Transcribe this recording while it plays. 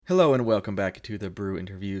Hello and welcome back to the Brew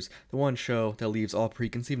Interviews, the one show that leaves all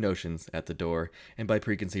preconceived notions at the door. And by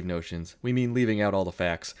preconceived notions, we mean leaving out all the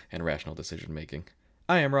facts and rational decision making.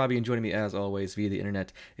 I am Robbie, and joining me as always via the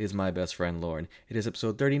internet is my best friend Lauren. It is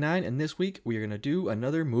episode 39, and this week we are going to do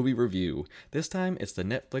another movie review. This time it's the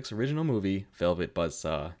Netflix original movie, Velvet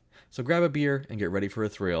Buzzsaw. So grab a beer and get ready for a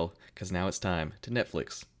thrill, because now it's time to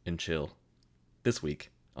Netflix and chill. This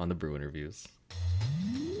week on the Brew Interviews.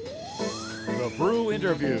 The Brew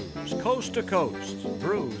Interviews, coast to coast,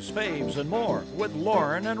 brews, faves, and more with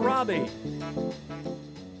Lauren and Robbie.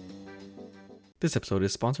 This episode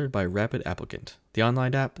is sponsored by Rapid Applicant, the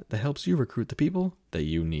online app that helps you recruit the people that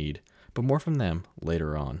you need. But more from them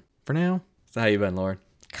later on. For now, so how you been, Lauren?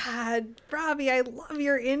 God, Robbie, I love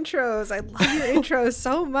your intros. I love your intros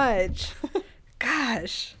so much.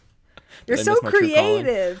 Gosh. You're so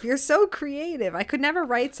creative. You're so creative. I could never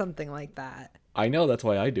write something like that. I know, that's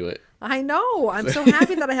why I do it. I know. I'm so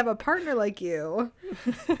happy that I have a partner like you.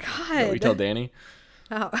 God. We tell Danny?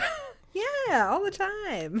 Oh. Yeah, all the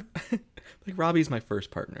time. Like, Robbie's my first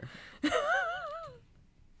partner.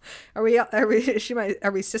 Are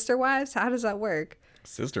we sister wives? How does that work?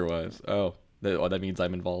 Sister wives. Oh, that means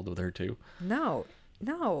I'm involved with her too. No.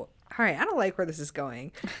 All right, I don't like where this is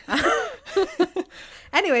going.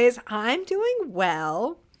 Anyways, I'm doing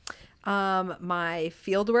well. My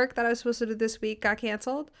field work that I was supposed to do this week got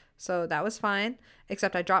canceled, so that was fine.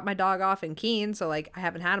 Except I dropped my dog off in Keene, so I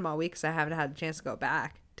haven't had him all week because I haven't had a chance to go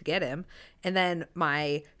back to get him. And then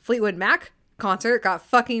my Fleetwood Mac concert got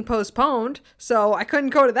fucking postponed, so I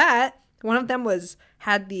couldn't go to that. One of them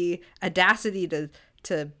had the audacity to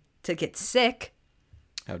get sick.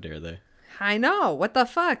 How dare they? I know. What the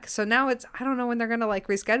fuck? So now I don't know when they're gonna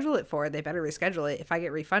reschedule it for. They better reschedule it. If I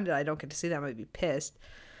get refunded, I don't get to see them. I'd be pissed.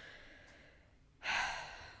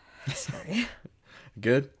 Sorry.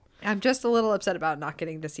 Good? I'm just a little upset about not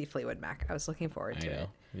getting to see Fleetwood Mac. I was looking forward to it.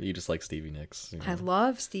 You just like Stevie Nicks. You know? I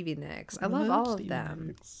love Stevie Nicks. I love all Stevie of them.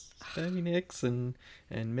 Nicks. Stevie Nicks and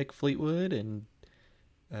Mick Fleetwood and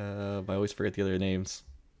I always forget the other names.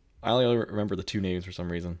 I only remember the two names for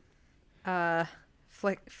some reason.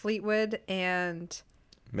 Fleetwood and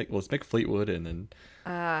It's Mick Fleetwood and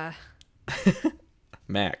then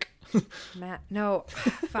Mac. Matt. No,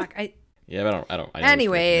 fuck. Yeah, I don't.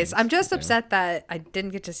 Anyways, I'm just upset that I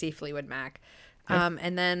didn't get to see Fleetwood Mac.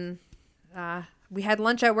 And then we had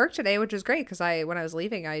lunch at work today, which was great because when I was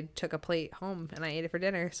leaving, I took a plate home and I ate it for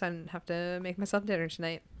dinner, so I didn't have to make myself dinner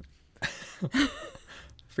tonight.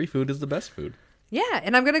 Free food is the best food. Yeah,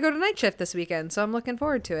 and I'm gonna go to night shift this weekend, so I'm looking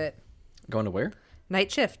forward to it. Going to where? Night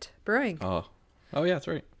shift brewing. Oh yeah, that's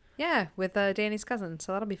right. Yeah, with Danny's cousin,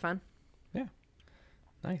 so that'll be fun. Yeah,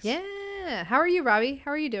 nice. Yeah. How are you, Robbie?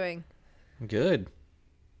 How are you doing? Good.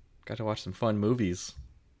 Got to watch some fun movies.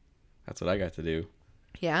 That's what I got to do.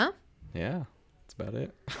 Yeah? Yeah, that's about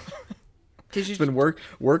it. Did you? It's been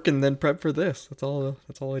work and then prep for this. That's all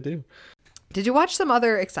I do. Did you watch some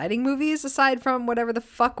other exciting movies aside from whatever the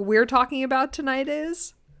fuck we're talking about tonight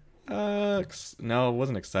is? No, it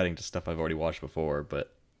wasn't exciting. Just stuff I've already watched before,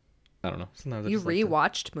 but I don't know. Sometimes You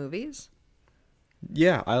rewatched movies?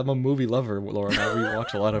 Yeah, I'm a movie lover, Lauren. I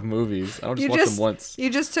rewatch a lot of movies. I don't just watch them once.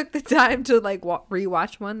 You just took the time to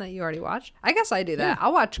rewatch one that you already watched? I guess I do that. Yeah.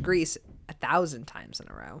 I'll watch Grease 1,000 times in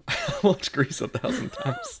a row. I watched Grease 1,000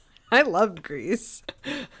 times. I loved Grease.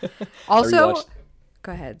 Also,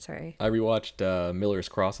 go ahead. Sorry. I rewatched Miller's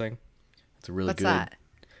Crossing. It's a really What's good. That?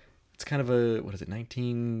 It's kind of a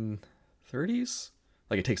 1930s?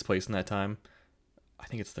 Like it takes place in that time. I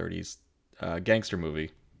think it's 30s. Gangster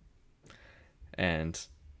movie. And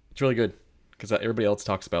it's really good because everybody else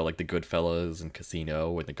talks about like the Goodfellas and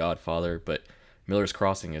Casino and The Godfather, but Miller's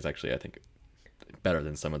Crossing is actually, I think, better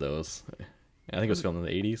than some of those. I think it was filmed in the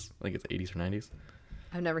 80s. I think it's the 80s or 90s.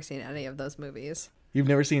 I've never seen any of those movies. You've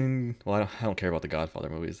never seen? Well, I don't care about the Godfather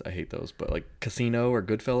movies. I hate those. But like Casino or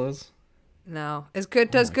Goodfellas? No. Does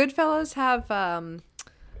Goodfellas have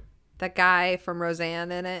that guy from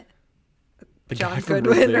Roseanne in it? John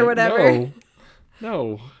Goodwin or whatever?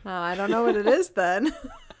 No. Oh, I don't know what it is then.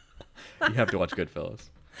 You have to watch Goodfellas.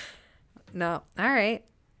 No. All right.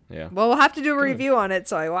 Yeah. Well, we'll have to do a review on it,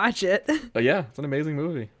 so I watch it. But yeah, it's an amazing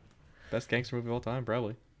movie. Best gangster movie of all time,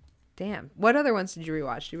 probably. Damn. What other ones did you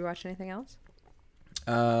rewatch? Did you rewatch anything else?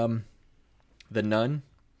 The Nun.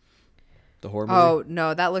 The horror movie. Oh,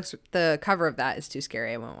 no. The cover of that is too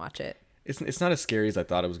scary. I won't watch it. It's not as scary as I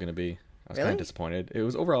thought it was going to be. I was kind of disappointed. It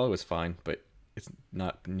was fine, but it's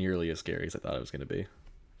not nearly as scary as I thought it was going to be.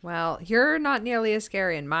 Well, you're not nearly as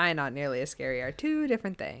scary and my not nearly as scary are two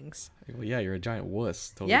different things. Well, yeah, you're a giant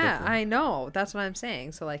wuss. Totally yeah, different. I know. That's what I'm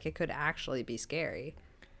saying. So, it could actually be scary.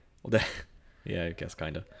 Well, Yeah, I guess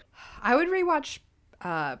kind of. I would rewatch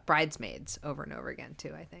Bridesmaids over and over again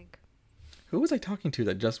too, I think. Who was I talking to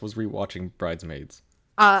that just was rewatching Bridesmaids?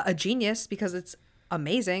 A genius, because it's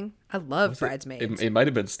amazing. I love Bridesmaids. It might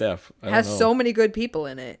have been Steph. I It don't has know. so many good people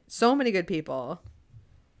in it. So many good people.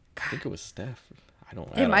 I think it was Steph. I don't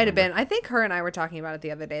Might have remember. been. I think her and I were talking about it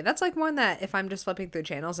the other day. That's like one that if I'm just flipping through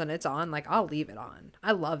channels and it's on, like I'll leave it on.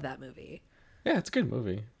 I love that movie. Yeah, it's a good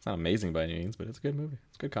movie. It's not amazing by any means, but it's a good movie.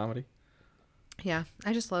 It's good comedy. Yeah,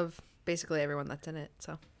 I just love basically everyone that's in it.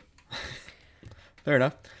 So, Fair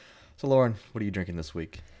enough. So, Lauren, what are you drinking this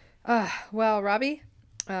week? well, Robbie,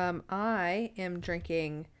 I am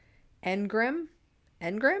drinking Engram,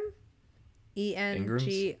 Engram. Ingram's.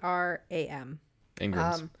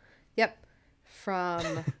 Yep,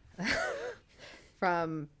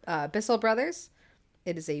 from Bissell Brothers.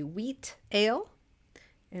 It is a wheat ale,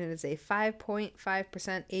 and it is a 5.5%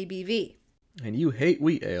 ABV. And you hate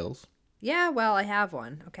wheat ales. Yeah, well, I have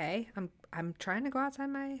one. Okay, I'm trying to go outside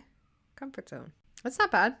my comfort zone. It's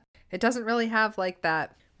not bad. It doesn't really have like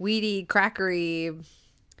that weedy, crackery,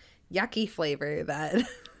 yucky flavor that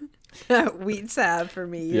that wheats have for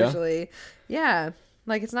me usually. Yeah,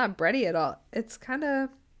 like it's not bready at all. It's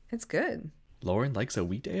good. Lauren likes a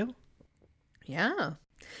wheat ale? Yeah.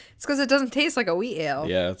 It's because it doesn't taste like a wheat ale.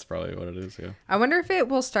 Yeah, that's probably what it is, yeah. I wonder if it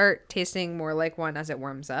will start tasting more like one as it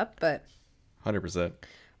warms up, but 100%.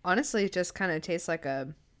 honestly, it just kind of tastes like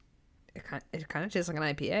it kind of tastes like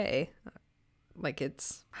an IPA. Like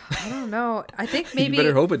it's, I don't know. I think maybe, You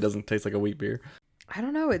better hope it doesn't taste like a wheat beer. I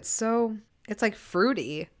don't know. It's like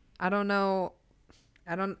fruity. I don't know.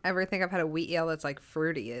 I don't ever think I've had a wheat ale that's like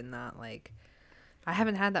fruity and not like, I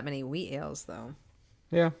haven't had that many wheat ales though.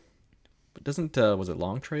 Yeah. But doesn't, was it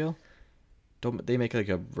Long Trail? Don't they make like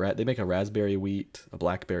they make a raspberry wheat, a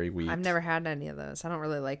blackberry wheat? I've never had any of those. I don't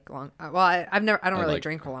really like I don't really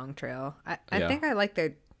drink a Long Trail. I think I like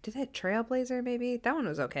did they have Trailblazer maybe? That one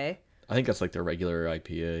was okay. I think that's like their regular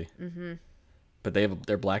IPA. Mm-hmm. But they have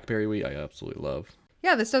their blackberry wheat I absolutely love.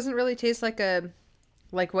 Yeah, this doesn't really taste like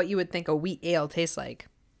what you would think a wheat ale tastes like.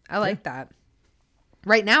 I like that.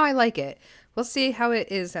 Right now I like it. We'll see how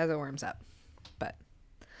it is as it warms up. But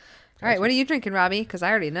all right, what are you drinking, Robbie? Because I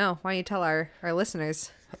already know. Why don't you tell our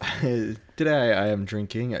listeners? Today I am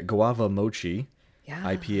drinking Guava Mochi Yes.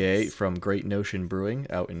 IPA from Great Notion Brewing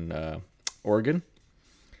out in Oregon.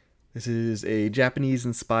 This is a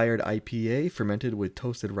Japanese-inspired IPA fermented with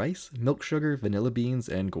toasted rice, milk sugar, vanilla beans,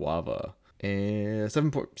 and guava. And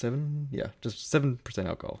 7%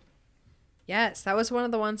 alcohol. Yes, that was one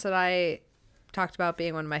of the ones that I talked about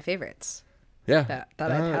being one of my favorites. Yeah.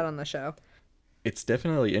 That I've had on the show. It's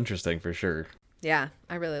definitely interesting for sure. Yeah,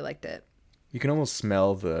 I really liked it. You can almost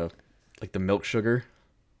smell the milk sugar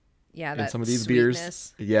Yeah, in that some of these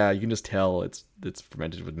sweetness. beers. Yeah, you can just tell it's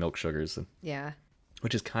fermented with milk sugars, Yeah.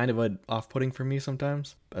 which is kind of an off-putting for me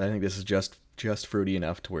sometimes. But I think this is just fruity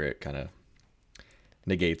enough to where it kind of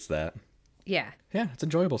negates that. Yeah. Yeah, it's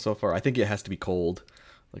enjoyable so far. I think it has to be cold.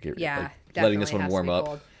 Yeah, letting this definitely one has to warm be up.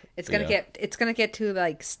 cold. It's gonna Yeah. get too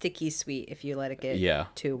like sticky sweet if you let it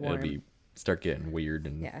get too warm. Start getting weird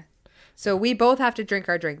and Yeah. So we both have to drink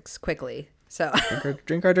our drinks quickly. So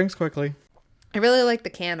drink our drinks quickly. I really like the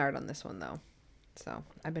can art on this one though. So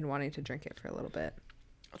I've been wanting to drink it for a little bit.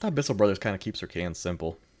 I thought Bissell Brothers kind of keeps their cans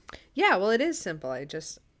simple. Yeah, well it is simple.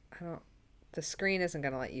 The screen isn't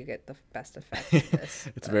gonna let you get the best effect of this.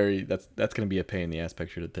 That's gonna be a pain in the ass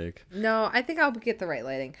picture to take. No, I think I'll get the right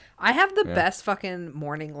lighting. I have the best fucking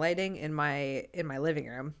morning lighting in my living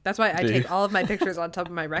room. That's why I take all of my pictures on top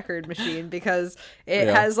of my record machine because it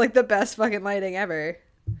has like the best fucking lighting ever.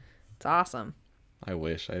 It's awesome. I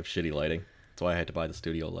wish. I have shitty lighting. That's why I had to buy the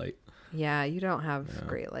studio light. Yeah, you don't have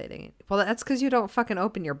great lighting. Well, that's because you don't fucking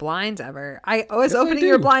open your blinds ever. I was Yes, I opening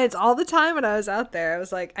your do. blinds all the time when I was out there. I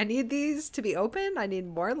was like, I need these to be open. I need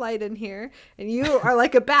more light in here. And you are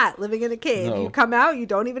like a bat living in a cave. No. You come out, you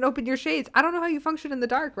don't even open your shades. I don't know how you function in the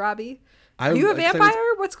dark, Robbie. Are you a vampire?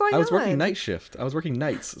 What's going on? I was working night shift. I was working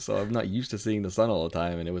nights, so I'm not used to seeing the sun all the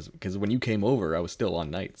time. And it was because when you came over, I was still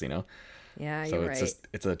on nights, Yeah, So you're right.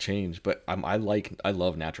 it's a change. But I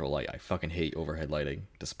love natural light. I fucking hate overhead lighting.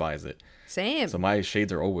 Despise it. Same. So my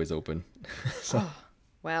shades are always open. So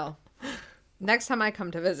Well, next time I come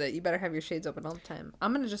to visit, you better have your shades open all the time.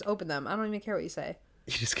 I'm going to just open them. I don't even care what you say.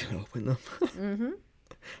 you just gonna open them. Mm-hmm.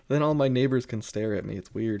 Then all my neighbors can stare at me.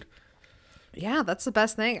 It's weird. Yeah, that's the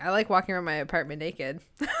best thing. I like walking around my apartment naked.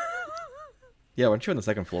 Yeah, weren't you on the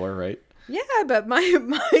second floor, right? Yeah, but my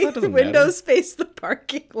doesn't windows face the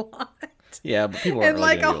parking lot. Yeah, but people aren't in really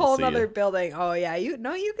like gonna a be able whole to see nother it. building. Oh yeah, you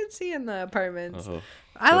can see in the apartments. Oh,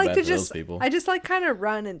 I feel like bad to for those just people. I just like kind of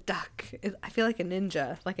run and duck. I feel like a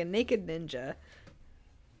ninja, like a naked ninja.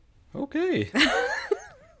 Okay.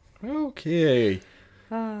 Okay.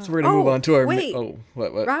 So we're gonna move Oh on to our. wait,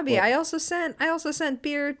 What? Robbie, What? I also sent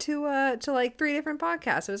beer to like 3 different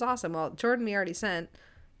podcasts. It was awesome. Well, Jordan, we sent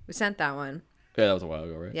that one. Yeah, that was a while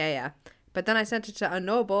ago, right? Yeah. But then I sent it to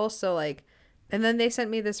Unknowable. So like, and then they sent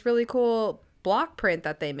me this really cool block print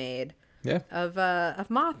that they made. Yeah. Of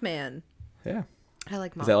Mothman. Yeah. I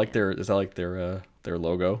like Mothman. Is that like their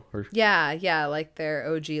logo or Yeah. Like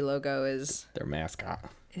their OG logo is their mascot?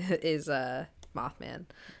 Mothman. Mothman,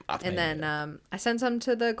 And then yeah. I sent some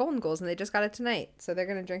to the Golden Ghouls, and they just got it tonight. So they're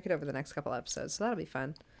gonna drink it over the next couple episodes. So that'll be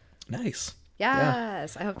fun. Nice.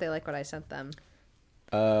 Yes. I hope they like what I sent them.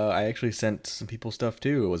 I actually sent some people stuff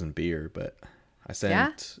too. It wasn't beer, but I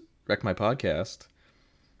sent Wreck My Podcast.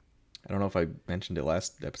 I don't know if I mentioned it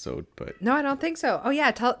last episode, but No, I don't think so. Oh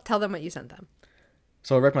yeah, tell them what you sent them.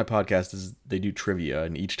 so Wreck My Podcast is they do trivia,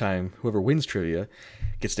 and each time whoever wins trivia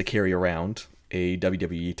gets to carry around a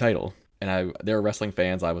WWE title. And they were wrestling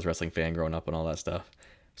fans. I was a wrestling fan growing up and all that stuff.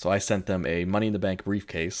 So I sent them a Money in the Bank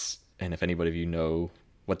briefcase. And if anybody of you know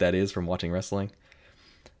what that is from watching wrestling,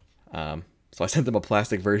 so I sent them a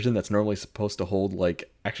plastic version that's normally supposed to hold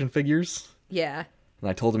like action figures. Yeah. And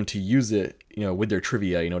I told them to use it, with their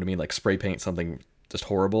trivia. You know what I mean? Like spray paint something just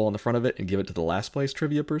horrible on the front of it and give it to the last place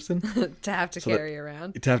trivia person To have to carry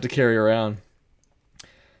around. to have to carry around.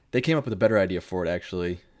 They came up with a better idea for it,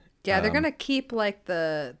 actually. Yeah, they're gonna keep like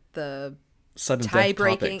the Sudden tie death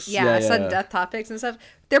breaking, topics. sudden death topics and stuff.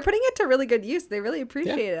 They're putting it to really good use. They really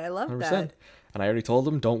appreciate it. I love 100%. that. And I already told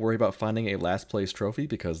them, don't worry about finding a last place trophy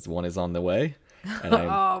because one is on the way. And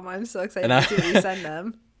I'm so excited and to see what you send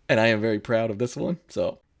them. and I am very proud of this one.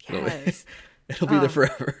 So Yes. it'll be there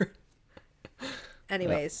forever.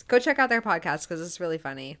 Anyways, go check out their podcast because it's really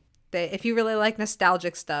funny. If you really like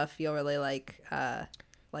nostalgic stuff, you'll really like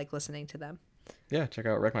listening to them. Yeah, check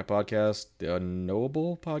out Wreck My Podcast, the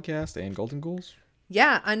Unknowable Podcast, and Golden Ghouls.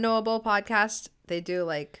 Yeah, Unknowable podcast. They do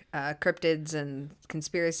like cryptids and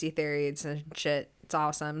conspiracy theories and shit. It's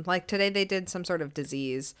awesome. Like today they did some sort of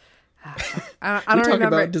disease. I We don't talk remember.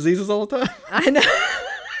 about diseases all the time. I know.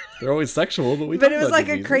 They're always sexual, but we But talk it was about like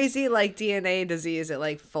diseases. a crazy like DNA disease. It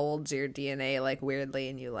like folds your DNA like weirdly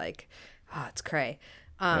and you like, it's cray.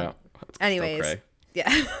 Yeah, it's still Anyways, cray.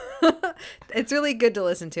 yeah. It's really good to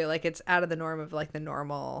listen to. Like it's out of the norm of like the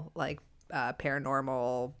normal like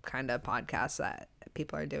paranormal kind of podcasts that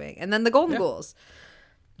people are doing. And then the Golden Ghouls.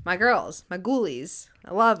 My girls, my ghoulies.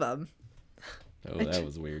 I love them. Oh, that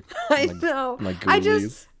was weird. I know. My I ghoulies.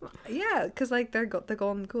 just, yeah, because like they're the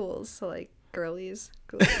Golden Ghouls. So like girlies,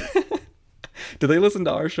 ghoulies. Do they listen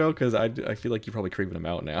to our show? Because I feel like you're probably creeping them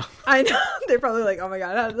out now. I know. They're probably like, oh my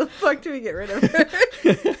God, how the fuck do we get rid of her?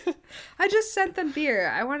 I just sent them beer.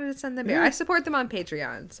 I wanted to send them beer. Yeah. I support them on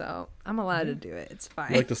Patreon, so I'm allowed to do it. It's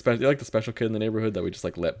fine. You like the special kid in the neighborhood that we just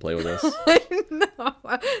like let play with us. I know.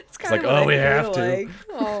 It's kind like, of what oh, we I have feel to. like.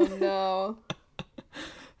 Oh no.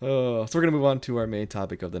 So we're gonna move on to our main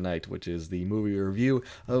topic of the night, which is the movie review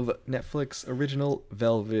of Netflix original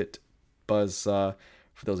Velvet Buzzsaw.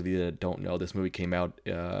 For those of you that don't know, this movie came out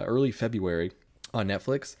early February on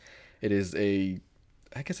Netflix. It is I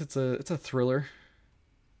guess it's a thriller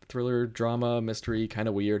drama mystery, kind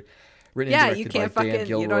of weird. Written and Yeah, directed you can't by Dan fucking.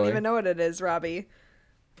 Gilroy. You don't even know what it is, Robbie.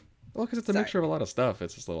 Well, because it's a Sorry. mixture of a lot of stuff.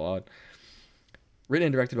 It's just a little odd. Written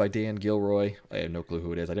and directed by Dan Gilroy. I have no clue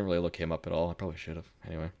who it is. I didn't really look him up at all. I probably should have.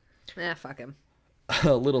 Anyway. Fuck him.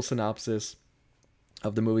 A little synopsis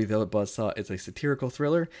of the movie Velvet Buzzsaw. It's a satirical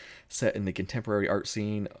thriller set in the contemporary art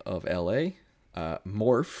scene of LA.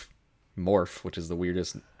 Morph, which is the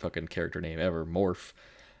weirdest fucking character name ever, Morph,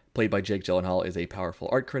 played by Jake Gyllenhaal, is a powerful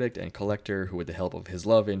art critic and collector who, with the help of his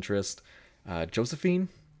love interest, Josephine,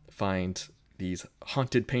 find these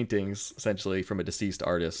haunted paintings, essentially, from a deceased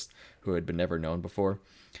artist who had been never known before.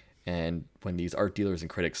 And when these art dealers and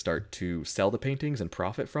critics start to sell the paintings and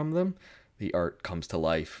profit from them, the art comes to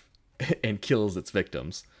life and kills its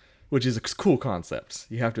victims, which is a cool concept.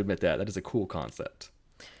 You have to admit that. That is a cool concept.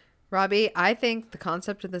 Robbie, I think the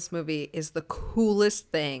concept of this movie is the coolest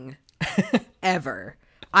thing ever.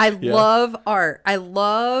 I love art.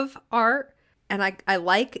 And I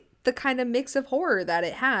like the kind of mix of horror that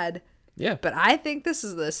it had. Yeah. But I think this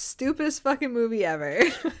is the stupidest fucking movie ever.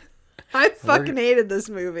 I fucking hated this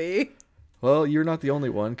movie. Well, you're not the only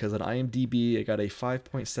one, because on IMDb, it got a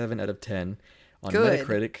 5.7 out of 10. On Good.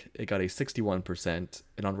 Metacritic, it got a 61%.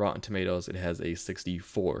 And on Rotten Tomatoes, it has a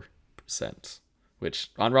 64%,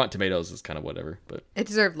 which on Rotten Tomatoes is kind of whatever, but It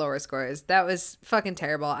deserved lower scores. That was fucking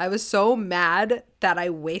terrible. I was so mad that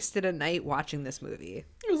I wasted a night watching this movie.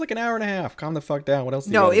 it was like an hour and a half. Calm the fuck down. What else?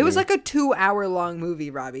 No, it was like a 2-hour long movie,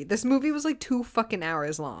 Robbie. This movie was like 2 fucking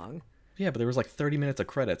hours long. Yeah, but there was like 30 minutes of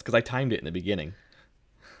credits because I timed it in the beginning.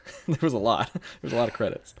 There was a lot. There was a lot of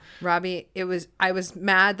credits. Robbie, I was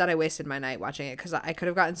mad that I wasted my night watching it because I could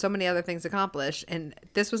have gotten so many other things accomplished, and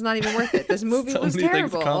this was not even worth it. This movie So was many terrible.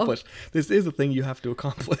 things accomplished. This is a thing you have to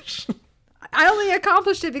accomplish. I only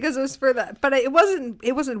accomplished it because it was for that, but it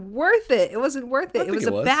wasn't worth it. It wasn't worth it. It was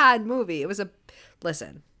a bad movie.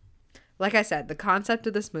 Listen, like I said, the concept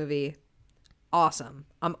of this movie, awesome.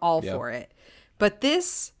 I'm all for it. But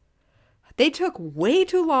they took way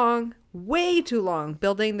too long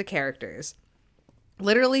building the characters.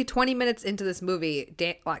 Literally 20 minutes into this movie,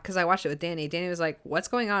 because I watched it with Danny was like, what's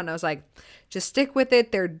going on? And I was like, just stick with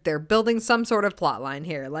it. They're building some sort of plot line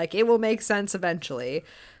here. Like, it will make sense eventually.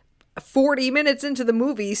 40 minutes into the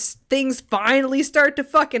movie, things finally start to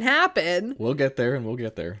fucking happen. We'll get there,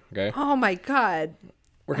 okay? Oh my God.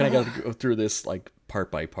 We're kind of going to go through this, like,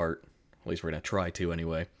 part by part. At least we're going to try to,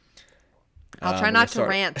 anyway. I'll try not to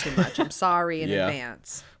rant too much. I'm sorry in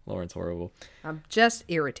advance. Lauren's horrible. I'm just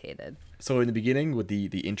irritated. So in the beginning with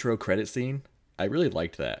the intro credit scene, I really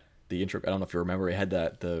liked that. The intro, I don't know if you remember, it had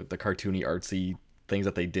the cartoony artsy things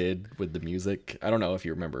that they did with the music. I don't know if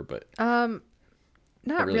you remember, but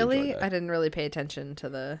not really. that. I didn't really pay attention to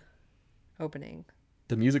the opening.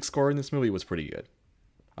 The music score in this movie was pretty good.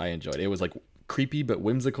 I enjoyed it. It was like creepy but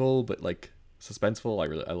whimsical, but like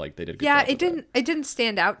suspenseful. I like they did a good job with that. It didn't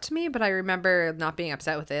stand out to me, but I remember not being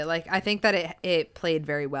upset with it. Like, I think that it played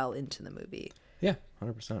very well into the movie. Yeah,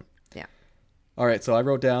 100%. Yeah. All right, so I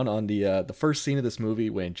wrote down on the first scene of this movie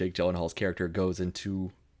when Jake Gyllenhaal's character goes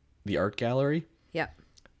into the art gallery. Yeah.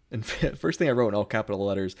 And first thing I wrote in all capital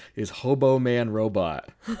letters is Hobo Man Robot.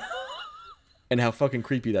 And how fucking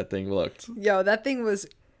creepy that thing looked. Yo, that thing was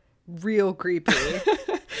real creepy.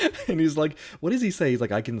 And he's like, what does he say? He's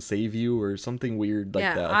like, I can save you or something weird like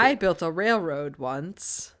that. I built a railroad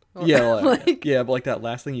once. Yeah, but like that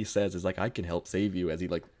last thing he says is like, I can help save you, as he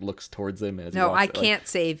like looks towards him. And as no, he walks, I can't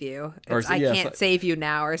save you. I can't save you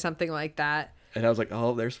now, or something like that. And I was like,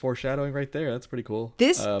 oh, there's foreshadowing right there. That's pretty cool.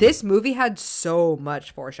 This movie had so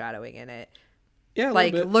much foreshadowing in it. Yeah,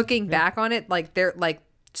 like looking back on it, like there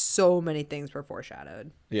so many things were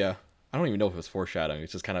foreshadowed. Yeah, I don't even know if it was foreshadowing.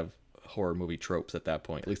 It's just kind of horror movie tropes at that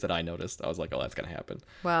point, at least that I noticed. I was like, oh, that's gonna happen.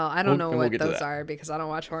 Well, I don't know what those are because I don't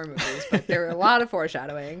watch horror movies, but there were a lot of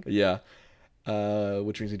foreshadowing. Yeah.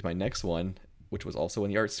 Which brings me to my next one, which was also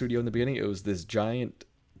in the art studio in the beginning. It was this giant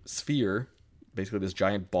sphere, basically this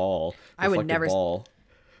giant ball, I would never ball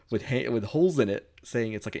with holes in it,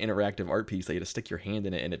 saying it's like an interactive art piece that you had to stick your hand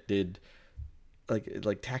in it, and it did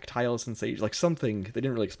like tactile sensation, like something. They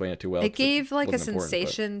didn't really explain it too well. It gave like a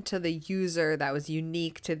sensation to the user that was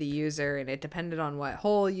unique to the user, and it depended on what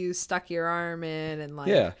hole you stuck your arm in, and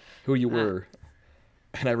like who you were.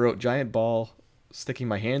 And I wrote giant ball sticking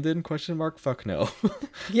my hand in ? Fuck no.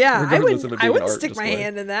 Yeah, I wouldn't stick my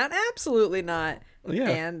hand in that. Absolutely not. Yeah,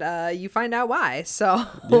 and you find out why. So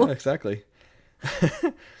yeah, exactly. We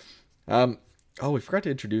forgot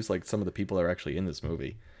to introduce like some of the people that are actually in this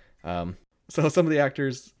movie. So some of the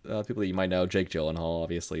actors, people that you might know, Jake Gyllenhaal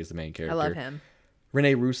obviously is the main character. I love him.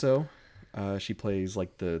 Renee Russo, she plays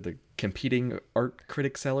like the competing art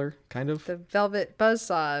critic seller, kind of. The Velvet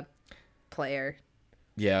Buzzsaw player.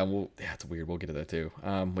 Yeah, it's weird. We'll get to that too.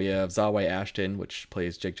 We have Zawe Ashton, which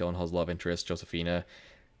plays Jake Gyllenhaal's love interest, Josephina.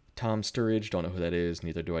 Tom Sturridge, don't know who that is.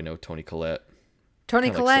 Neither do I know Toni Collette. Toni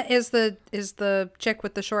Collette is the chick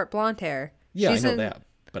with the short blonde hair. Yeah, I know that,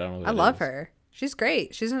 but I don't know who that is. I love her. She's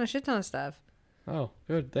great. She's in a shit ton of stuff. Oh,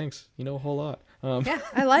 good. Thanks. You know a whole lot. Yeah,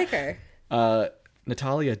 I like her.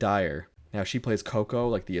 Natalia Dyer. Now, she plays Coco,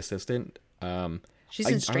 like the assistant. She's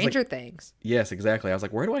in Stranger Things. Yes, exactly. I was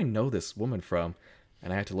like, where do I know this woman from?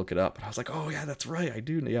 And I had to look it up. And I was like, oh, yeah, that's right. I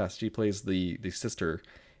do. Yes, she plays the sister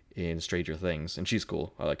in Stranger Things. And she's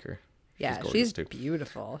cool. I like her. Yeah, she's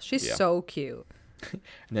beautiful. She's so cute. And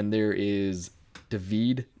then there is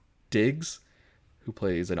David Diggs, who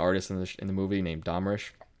plays an artist in the movie named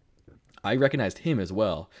Domrish. I recognized him as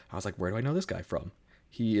well. I was like, where do I know this guy from?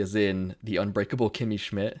 He is in The Unbreakable Kimmy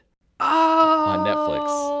Schmidt on Netflix.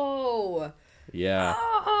 Oh! Yeah.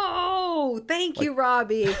 Oh, thank you,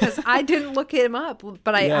 Robbie, because I didn't look him up,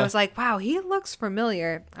 but I was like, wow, he looks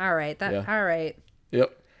familiar. All right. All right.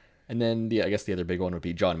 Yep. And then I guess the other big one would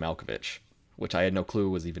be John Malkovich, which I had no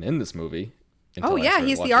clue was even in this movie. Oh, yeah,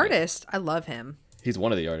 he's the artist. I love him. He's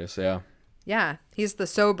one of the artists, yeah. Yeah, he's the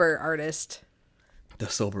sober artist. The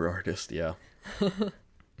sober artist, yeah.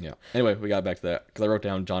 Yeah. Anyway, we got back to that because I wrote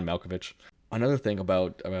down John Malkovich. Another thing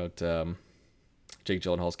about Jake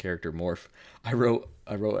Gyllenhaal's character Morph, I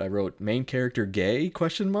wrote main character gay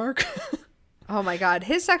question mark. Oh my god,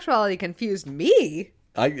 his sexuality confused me.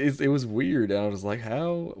 It was weird, and I was like,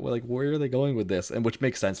 how, like, where are they going with this? And which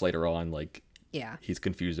makes sense later on, like, Yeah. he's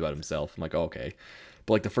confused about himself. I'm like, oh, okay.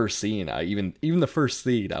 But like the first scene, even the first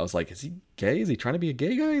scene, I was like, is he gay? Is he trying to be a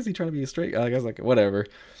gay guy? Is he trying to be a straight guy? I was like, whatever.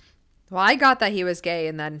 Well, I got that he was gay,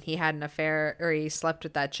 and then he had an affair, or he slept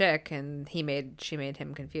with that chick, and she made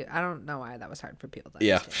him confused. I don't know why that was hard for people to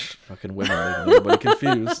understand. Fucking women making everybody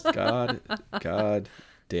confused. God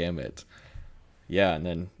damn it. Yeah, and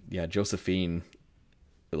then Josephine,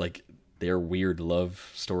 like their weird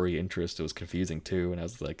love story interest was confusing too, and I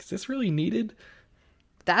was like, is this really needed?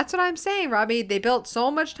 That's what I'm saying, Robbie. They built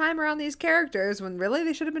so much time around these characters when really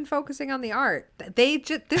they should have been focusing on the art.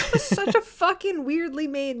 This was such a fucking weirdly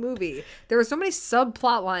made movie. There were so many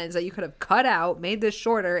subplot lines that you could have cut out, made this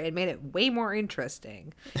shorter, and made it way more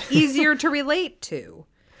interesting, easier to relate to.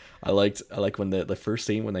 I like when the first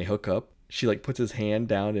scene when they hook up, she like puts his hand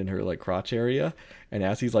down in her like crotch area, and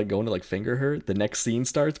as he's like going to like finger her, the next scene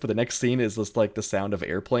starts, but the next scene is just like the sound of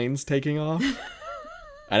airplanes taking off.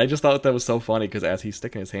 And I just thought that was so funny because as he's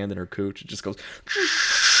sticking his hand in her cooch, it just goes.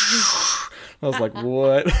 I was like,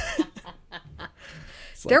 what?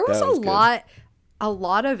 There was a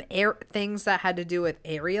lot of things that had to do with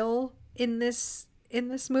Ariel in this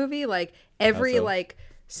movie. Like every like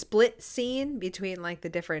split scene between like the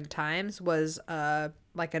different times was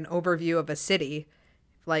like an overview of a city,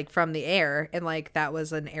 like from the air, and like that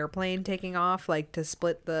was an airplane taking off, like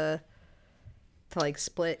to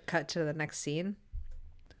cut to the next scene.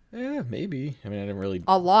 Yeah, maybe. I mean, I didn't really.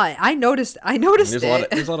 A lot. I noticed there's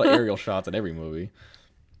it. There's a lot of aerial shots in every movie.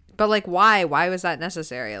 But like, why? Why was that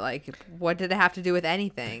necessary? Like, what did it have to do with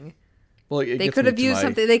anything? Well, they could have used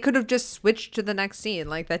something. They could have just switched to the next scene.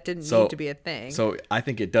 Like that didn't need to be a thing. So I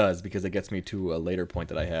think it does because it gets me to a later point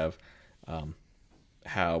that I have.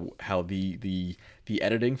 How the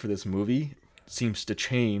editing for this movie seems to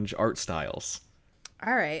change art styles.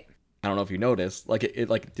 All right. I don't know if you noticed, like it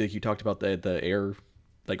like you talked about the air,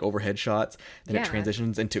 like overhead shots, then it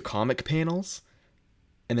transitions into comic panels,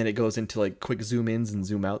 and then it goes into like quick zoom ins and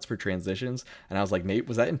zoom outs for transitions. And I was like, maybe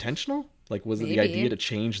was that intentional? Like, was it the idea to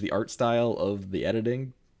change the art style of the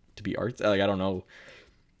editing to be art? Like, I don't know,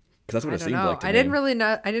 because that's what it seemed like to me. I didn't really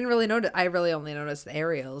notice. I really only noticed the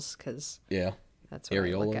aerials because that's what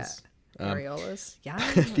I look at. Areolas. Yeah.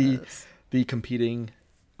 the competing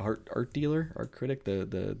art dealer, art critic,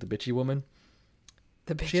 the bitchy woman.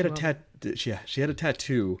 She had a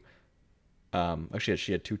tattoo. Actually,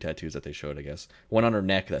 she had two tattoos that they showed, I guess. One on her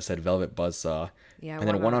neck that said Velvet Buzzsaw. Yeah. And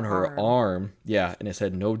then one on her arm. Yeah, and it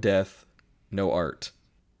said No Death, No Art,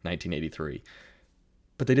 1983.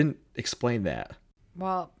 But they didn't explain that.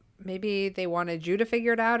 Well, maybe they wanted you to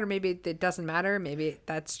figure it out, or maybe it doesn't matter. Maybe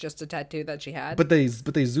that's just a tattoo that she had. But they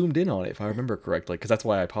zoomed in on it, if I remember correctly, because that's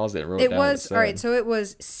why I paused it and wrote it down. It was all right. So it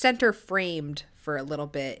was center framed for a little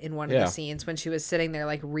bit in one of the scenes when she was sitting there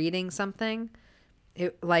like reading something.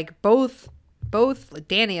 It like both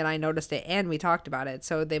Danny and I noticed it, and we talked about it.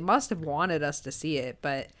 So they must have wanted us to see it,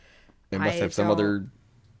 but they must have some other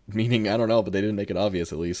meaning. I don't know, but they didn't make it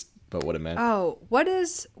obvious, at least, about what it meant. Oh,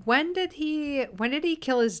 when did he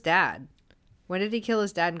kill his dad? When did he kill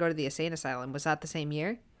his dad and go to the insane asylum? Was that the same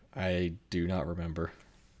year? I do not remember.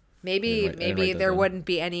 Maybe there wouldn't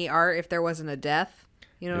be any art if there wasn't a death.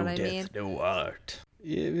 You know what I mean? No art.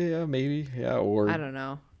 Yeah, maybe. Yeah, or I don't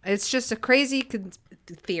know. It's just a crazy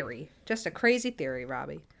theory. Just a crazy theory,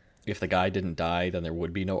 Robbie. If the guy didn't die, then there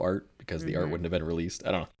would be no art because the art wouldn't have been released.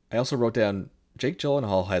 I don't know. I also wrote down Jake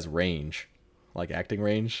Gyllenhaal has range, like acting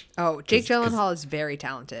range. Oh, Jake Gyllenhaal is very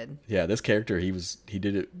talented. Yeah, this character, he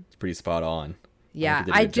did it pretty spot on. Yeah,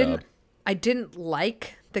 I didn't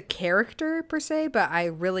like the character per se, but I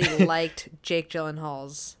really liked Jake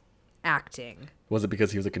Gyllenhaal's acting. Was it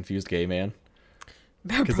because he was a confused gay man?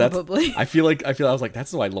 Probably. I was like,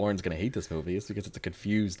 that's why Lauren's gonna hate this movie. It's because it's a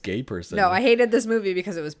confused gay person. No, I hated this movie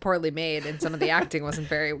because it was poorly made and some of the acting wasn't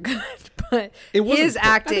very good. But it his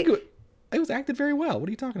acting, it was acted very well. What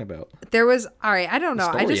are you talking about? There was I don't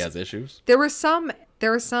know. The story has issues. There were some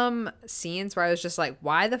scenes where I was just like,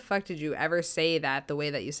 why the fuck did you ever say that the way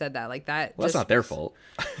that you said that? Like that. Well, that's not their fault.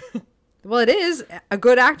 Well, it is. A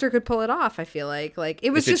good actor could pull it off. I feel like it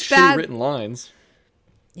was just bad written lines.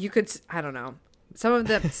 You could. I don't know.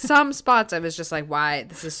 Some spots I was just like, why?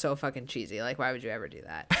 This is so fucking cheesy. Like, why would you ever do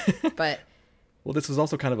that? But well, this was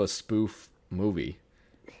also kind of a spoof movie.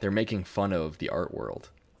 They're making fun of the art world.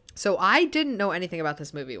 So I didn't know anything about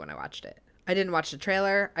this movie when I watched it. I didn't watch the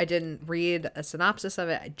trailer. I didn't read a synopsis of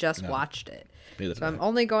it. I just watched it. So I'm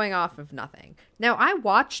only going off of nothing. Now,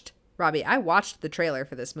 Robbie, I watched the trailer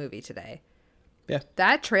for this movie today. Yeah.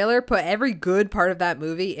 That trailer put every good part of that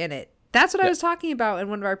movie in it. That's what I was talking about in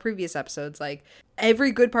one of our previous episodes. Like,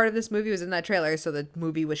 every good part of this movie was in that trailer, so the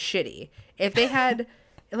movie was shitty. If they had,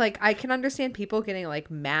 like, I can understand people getting,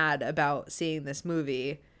 like, mad about seeing this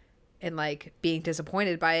movie and, like, being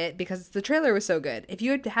disappointed by it because the trailer was so good. If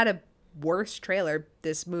you had had a worse trailer,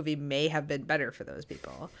 this movie may have been better for those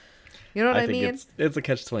people. You know what I mean? It's a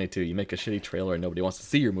catch-22. You make a shitty trailer and nobody wants to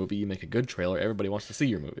see your movie. You make a good trailer, everybody wants to see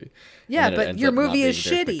your movie. Yeah, but your movie is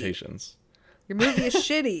shitty. Your movie is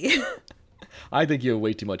shitty. I think you have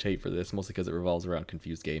way too much hate for this, mostly because it revolves around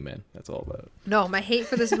confused gay men. That's all about it. No, my hate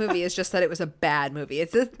for this movie is just that it was a bad movie.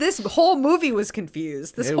 It's this whole movie was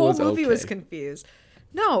confused. This whole movie was confused.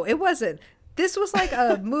 No, it wasn't. This was like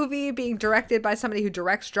a movie being directed by somebody who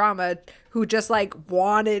directs drama, who just like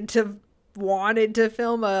wanted to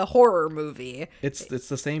film a horror movie. It's the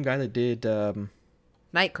same guy that did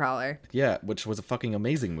Nightcrawler. Yeah, which was a fucking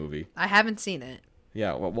amazing movie. I haven't seen it.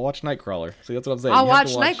 Yeah, well, we'll watch Nightcrawler. See, that's what I'm saying. I'll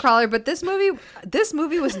watch Nightcrawler, but this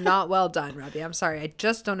movie was not well done, Robbie. I'm sorry. I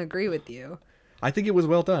just don't agree with you. I think it was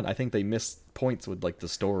well done. I think they missed points with like the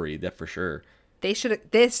story, that for sure. They should have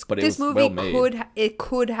this movie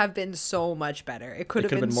could have been so much better. It could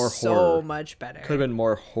have been more so horror. Much better. Could have been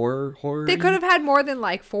more horror. They could have had more than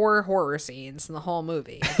like 4 horror scenes in the whole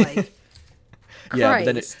movie. Like yeah,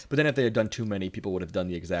 but then if they had done too many, people would have done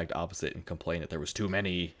the exact opposite and complained that there was too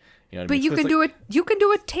many. You know what I mean? You can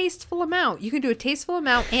do a tasteful amount. You can do a tasteful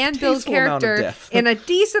amount and build character in a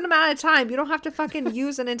decent amount of time. You don't have to fucking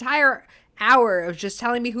use an entire hour of just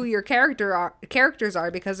telling me who your characters are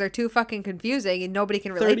because they're too fucking confusing and nobody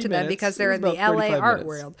can relate to them because they're in the LA art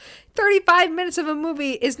world. 35 minutes of a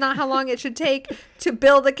movie is not how long it should take to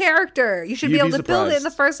build a character. You should be able to build it in the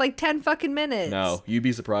first like 10 fucking minutes. No, you'd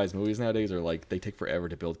be surprised. Movies nowadays are like, they take forever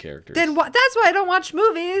to build characters. Then what? That's why I don't watch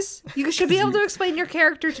movies. You should be able to explain your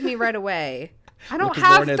character to me right away. I don't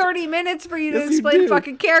have 30 minutes for you to explain a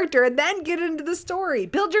fucking character and then get into the story.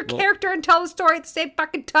 Build your character and tell the story at the same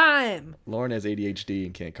fucking time. Lauren has ADHD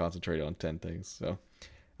and can't concentrate on 10 things. So,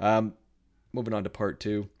 moving on to part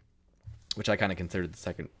 2, which I kind of considered the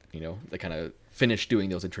second, they kind of finished doing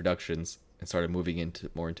those introductions and started moving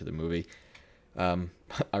more into the movie. I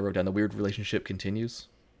wrote down the weird relationship continues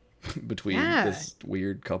between this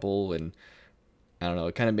weird couple, and I don't know,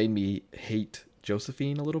 it kind of made me hate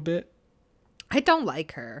Josephine a little bit. I don't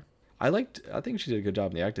like her. I think she did a good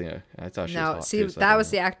job in the acting. I thought she was hot too, that was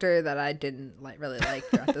the actor that I didn't really like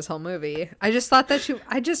throughout this whole movie. I just thought that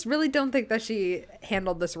I just really don't think that she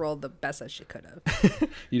handled this role the best that she could have.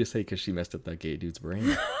 You just hate because she messed up that gay dude's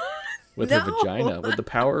brain with her vagina, with the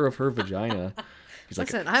power of her vagina. He's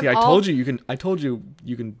Listen, like, I told you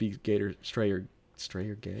you can be gay or straight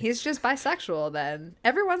or gay. He's just bisexual then.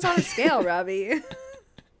 Everyone's on a scale, Robbie.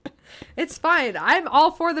 It's fine. I'm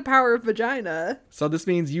all for the power of vagina. So this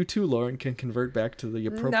means you too, Lauren, can convert back to the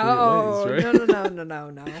appropriate ways, right?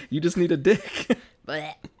 No. You just need a dick.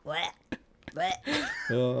 Blech.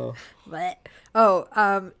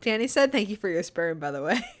 Oh. Danny said thank you for your sperm, by the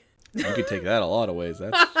way. You could take that a lot of ways.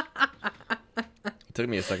 It took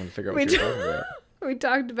me a second to figure out what you're talking about. We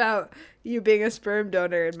talked about you being a sperm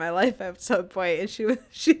donor in my life at some point, and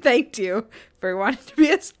she thanked you for wanting to be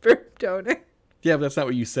a sperm donor. Yeah, but that's not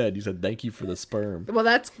what you said. You said, thank you for the sperm. Well,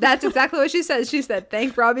 that's exactly what she said. She said,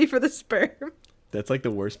 thank Robbie for the sperm. That's like the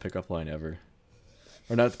worst pickup line ever.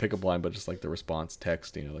 Or not the pickup line, but just like the response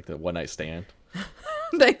text, like the one night stand.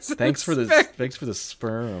 Thanks for the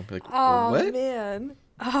sperm. Like, oh, what? Man.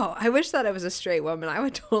 Oh, I wish that I was a straight woman. I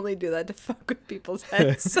would totally do that to fuck with people's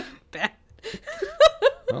heads so bad.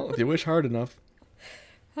 Well, if you wish hard enough.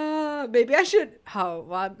 Maybe I should. Oh,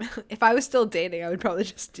 well, if I was still dating, I would probably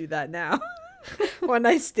just do that now. One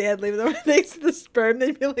night stand, leave them thanks for the sperm.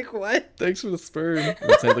 They'd be like, what? Thanks for the sperm.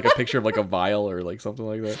 Let's have like a picture of like a vial or like something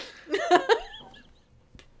like that.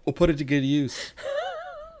 We'll put it to good use.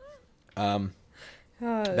 Back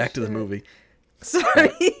to the movie.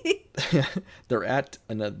 Sorry. They're at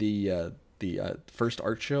the first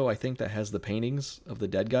art show, I think, that has the paintings of the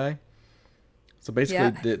dead guy. So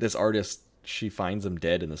basically, this artist, she finds him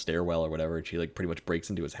dead in the stairwell or whatever, and she like pretty much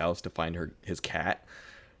breaks into his house to find his cat.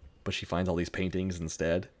 But she finds all these paintings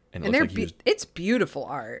instead. And it's beautiful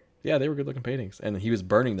art. Yeah, they were good-looking paintings. And he was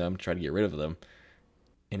burning them to try to get rid of them.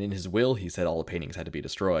 And in his will, he said all the paintings had to be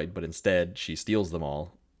destroyed. But instead, she steals them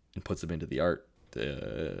all and puts them into the art,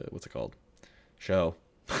 what's it called? Show.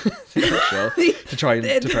 Show. to try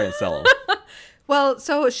and sell them. Well,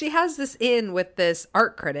 so she has this in with this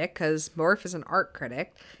art critic because Morph is an art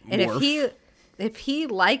critic, and if he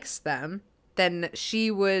likes them, then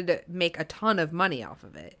she would make a ton of money off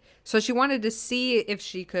of it. So she wanted to see if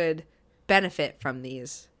she could benefit from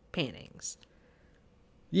these paintings.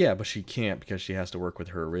 Yeah, but she can't because she has to work with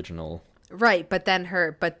her original. Right, but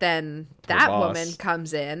then that boss. woman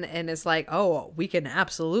comes in and is like, "Oh, we can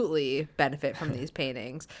absolutely benefit from these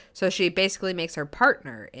paintings." So she basically makes her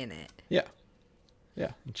partner in it. Yeah.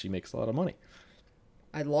 Yeah, and she makes a lot of money.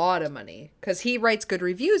 A lot of money because he writes good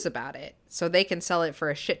reviews about it, so they can sell it for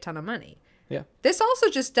a shit ton of money. Yeah. This also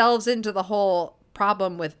just delves into the whole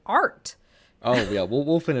problem with art. Oh yeah,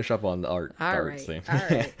 we'll finish up on the art. All art right. scene. All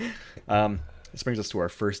right. This brings us to our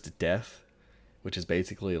first death, which is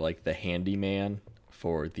basically like the handyman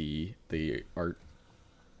for the art.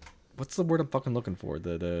 What's the word I'm fucking looking for?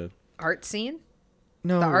 The Art scene?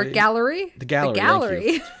 no The art gallery? The gallery. The thank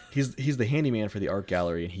gallery. you. He's the handyman for the art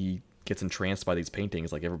gallery, and he gets entranced by these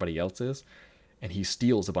paintings like everybody else is, and he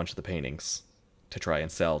steals a bunch of the paintings to try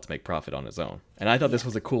and sell to make profit on his own. And I thought this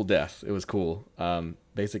was a cool death. It was cool.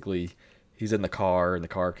 Basically, he's in the car, and the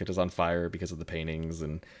car catches on fire because of the paintings,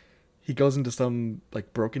 and he goes into some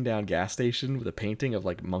like broken down gas station with a painting of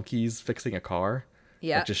like monkeys fixing a car.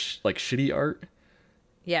 Yeah. Like just like shitty art.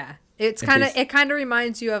 Yeah. It kind of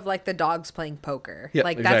reminds you of like the dogs playing poker. Yeah,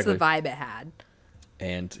 like that's the exactly. vibe it had.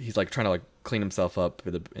 And he's like trying to like clean himself up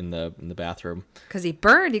in the bathroom. Cuz he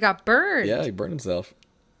got burned. Yeah, he burned himself.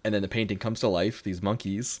 And then the painting comes to life, these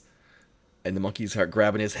monkeys. And the monkeys start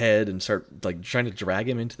grabbing his head and start like trying to drag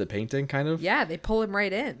him into the painting, kind of. Yeah, they pull him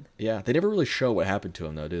right in. Yeah, they never really show what happened to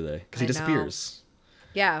him though, do they? Because he I know. disappears.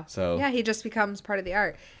 Yeah. So- yeah, he just becomes part of the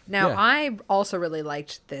art. Now, Yeah. I also really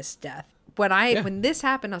liked this death. When this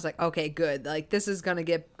happened, I was like, okay, good. Like this is gonna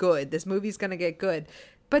get good. This movie's gonna get good.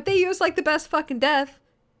 But they used like the best fucking death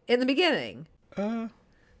in the beginning. Well,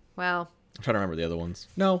 I'm trying to remember the other ones.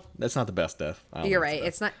 No, that's not the best death. I don't you're think right.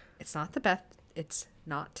 it's the best. It's not the best. It's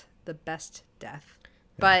not the best death.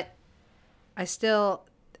 But I feel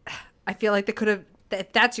like they could have.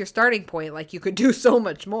 If that's your starting point, like you could do so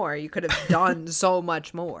much more. You could have done so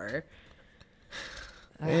much more.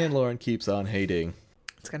 And Lauren keeps on hating.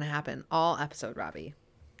 It's gonna happen all episode, Robbie.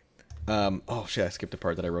 Oh shit! I skipped a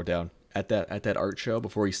part that I wrote down at that art show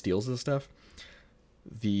before he steals this stuff.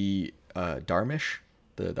 The Darmish,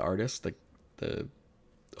 the artist, the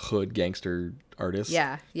hood gangster artist.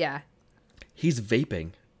 Yeah, yeah, He's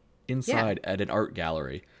vaping inside at an art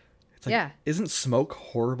gallery. It's like, Yeah. Isn't smoke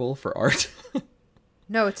horrible for art?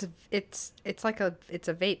 no, it's like a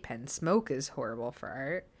vape pen. Smoke is horrible for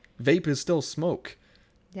art. Vape is still smoke.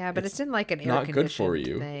 Yeah, but it's in like an air not good for conditioned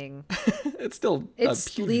you. thing. It's still It's a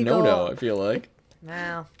huge legal. no-no, I feel like.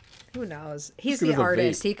 Well, who knows? He's Just 'cause the it's a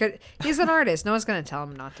artist. vape. He's an artist. No one's gonna tell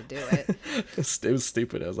him not to do it. It was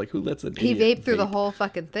stupid. I was like, who lets an He idiot vaped through the vape? whole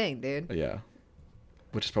fucking thing, dude. Yeah.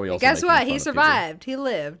 Which is probably also Guess making what? fun He of people. survived. He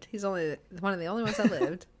lived. He's only one of the only ones that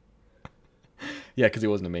lived. Yeah, because he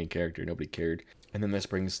wasn't a main character. Nobody cared. And then this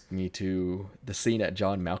brings me to the scene at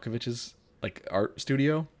John Malkovich's like art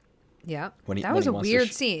studio. Yeah. When he- that when was he a wants to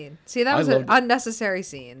weird scene. See, that I was an loved it. unnecessary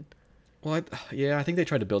scene. Well, I think they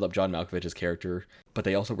tried to build up John Malkovich's character, but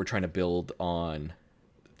they also were trying to build on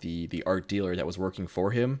the art dealer that was working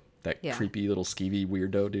for him. That Yeah. creepy little skeevy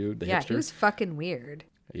weirdo dude, the Yeah, hipster. he was fucking weird.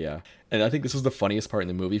 Yeah. And I think this was the funniest part in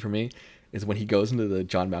the movie for me is when he goes into the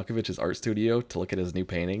John Malkovich's art studio to look at his new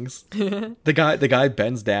paintings. the guy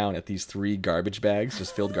bends down at these 3 garbage bags,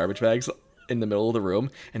 just filled garbage bags in the middle of the room,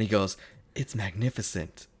 and he goes, "It's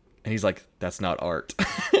magnificent." And he's like, "That's not art."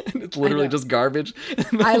 And it's literally know. just garbage.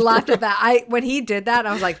 I laughed at that. When he did that,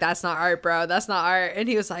 I was like, "That's not art, bro. That's not art." And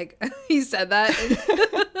he was like, he said that.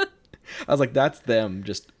 I was like, that's them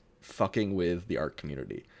just fucking with the art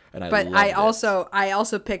community. And But loved I it.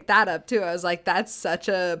 also picked that up too. I was like, "That's such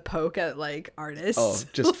a poke at like artists." Oh,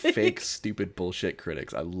 just Like, fake, stupid bullshit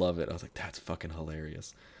critics. I love it. I was like, that's fucking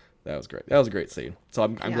hilarious. That was great. That was a great scene. So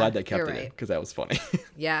I'm Yeah, glad they kept you're it in right. because that was funny.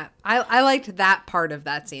 Yeah, I liked that part of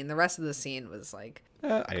that scene. The rest of the scene was like,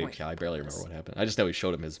 I barely remember what happened. I just know he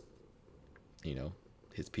showed him his,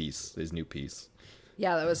 his piece, his new piece.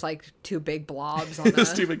 yeah, that was like 2 big blobs on the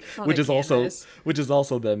Stupid, on which a is canvas.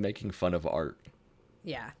 also them making fun of art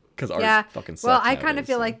Yeah. because art Yeah. fucking sucks. Well, I kind of nowadays,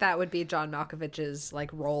 feel so. like that would be John Malkovich's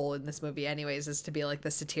like role in this movie, anyways, is to be like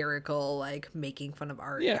the satirical, like making fun of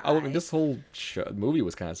art. Yeah, guy. I mean, this whole movie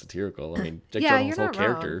was kind of satirical. I mean, Jake Yeah, Gyllenhaal's you're whole not wrong.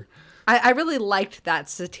 character. I really liked that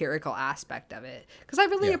satirical aspect of it because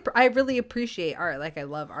Yeah. I really appreciate art. Like I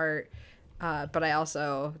love art, but I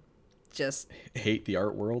also just Hate the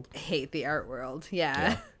art world. hate the art world.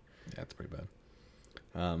 Yeah, that's pretty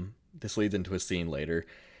bad. This leads into a scene later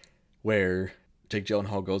where Jake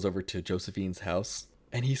Gyllenhaal goes over to Josephine's house,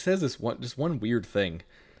 and he says this one weird thing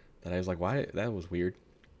that I was like, why? That was weird.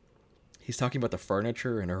 He's talking about the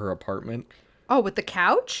furniture in her apartment. Oh, with the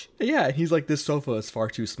couch? Yeah, and he's like, this sofa is far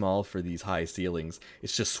too small for these high ceilings.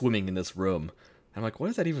 It's just swimming in this room. I'm like, what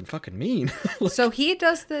does that even fucking mean? Like, So he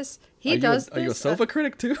does this. Are you a sofa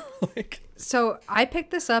critic too? Like, So I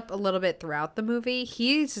picked this up a little bit throughout the movie.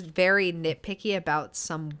 He's very nitpicky about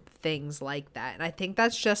some things like that. And I think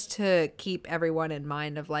that's just to keep everyone in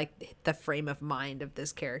mind of like the frame of mind of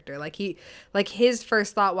this character. Like his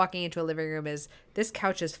first thought walking into a living room is, this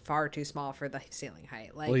couch is far too small for the ceiling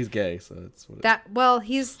height. Like, well, he's gay, so that's what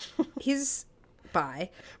he's bi.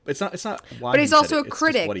 But it's not why. But he's he said also it, a it's just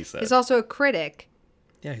critic. what he said. He's also a critic.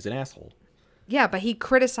 Yeah, he's an asshole. Yeah, but he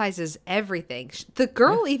criticizes everything. The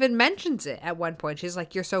girl even mentions it at one point. She's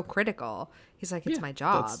like, "You're so critical." He's like, "It's my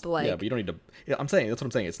job." Like, yeah, but you don't need to. Yeah, that's what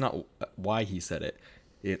I'm saying. It's not why he said it.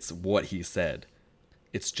 It's what he said.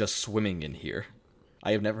 It's just swimming in here.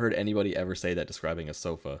 I have never heard anybody ever say that describing a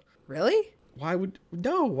sofa. really? Why would?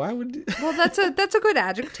 Well, that's a good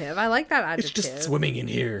adjective. I like that adjective. It's just swimming in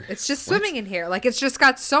here. It's just swimming in here. Like, it's just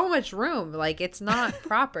got so much room. Like, it's not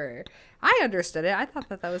proper. I understood it. I thought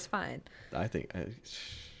that was fine. I think.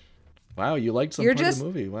 Wow, you liked some You're part just-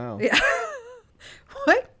 of the movie. Wow. Yeah.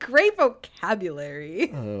 What great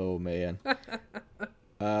vocabulary. Oh man.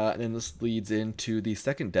 And then this leads into the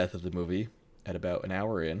second death of the movie at about an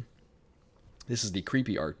hour in. This is the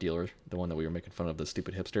creepy art dealer, the one that we were making fun of, the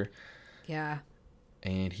stupid hipster. Yeah.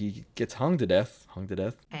 And he gets hung to death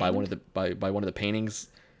by one of the paintings,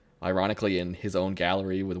 ironically in his own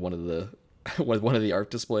gallery with one of the art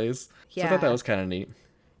displays. So I thought that was kind of neat.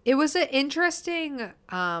 It was an interesting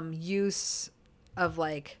use of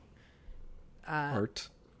like Art.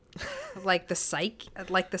 like the psyche,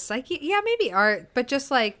 yeah, maybe art, but just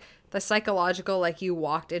like the psychological, like he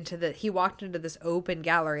walked into this open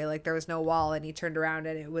gallery, like there was no wall, and he turned around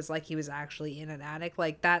and it was like he was actually in an attic,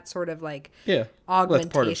 like that sort of like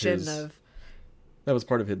augmentation that was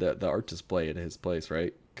part of the art display at his place,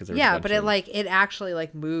 right? But it actually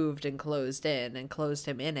like moved and closed in and closed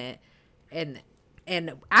him in it, and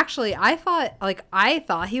actually I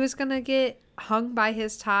thought he was gonna get hung by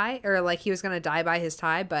his tie, or like he was gonna die by his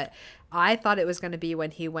tie, but I thought it was gonna be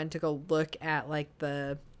when he went to go look at like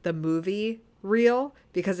the movie reel,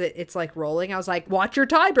 because it's like rolling. I was like, watch your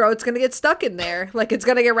tie, bro, it's gonna get stuck in there, like it's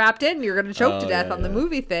gonna get wrapped in, you're gonna choke to death on the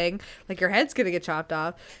movie thing, like your head's gonna get chopped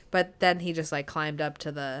off. But then he just like climbed up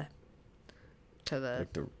to the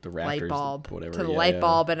like the light rafters, bulb, whatever. to the light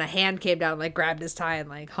bulb, and a hand came down and like grabbed his tie and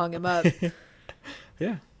like hung him up.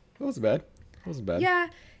 Yeah, it wasn't bad. Yeah,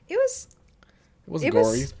 it wasn't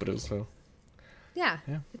gory, but it was so. Yeah,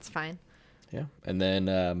 it's fine. Yeah, and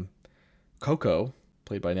then Coco,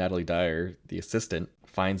 played by Natalie Dyer, the assistant,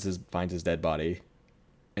 finds his dead body,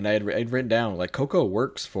 and I'd written down like Coco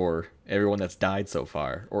works for everyone that's died so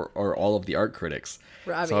far, or all of the art critics.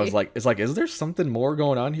 Robbie. So I was like, is there something more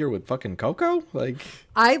going on here with fucking Coco? Like,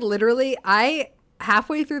 I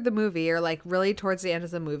halfway through the movie, or like really towards the end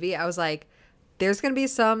of the movie, I was like, there's gonna be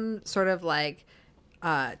some sort of like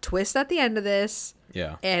twist at the end of this.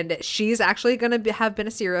 Yeah. And she's actually gonna have been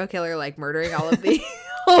a serial killer, like murdering all of the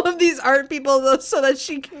all of these art people so that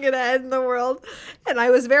she can get ahead in the world. And I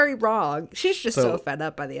was very wrong. She's just so fed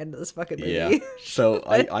up by the end of this fucking movie. Yeah. So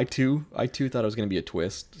I too thought it was gonna be a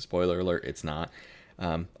twist. Spoiler alert, it's not.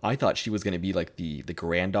 I thought she was gonna be like the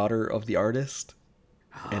granddaughter of the artist,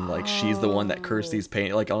 and like she's the one that cursed these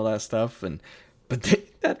paint, like all that stuff, but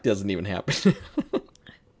that doesn't even happen.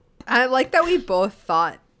 I like that we both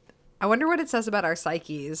thought. I wonder what it says about our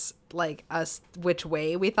psyches, like us, which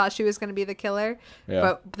way we thought she was going to be the killer,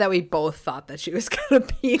 but that we both thought that she was going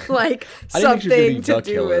to be like something to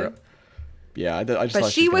do with. Yeah, I just. But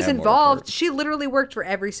thought she was involved. She literally worked for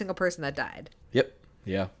every single person that died. Yep.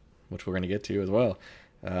 Yeah, which we're going to get to as well.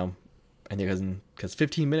 And because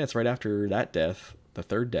 15 minutes right after that death, the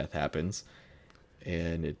third death happens,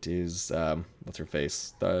 and it is what's her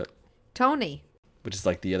face, Tony. Which is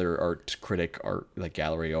like the other art like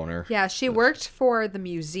gallery owner. Yeah, she worked for the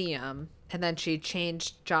museum, and then she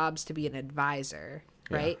changed jobs to be an advisor,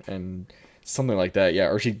 right? Yeah, and something like that,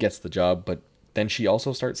 yeah. Or she gets the job, but then she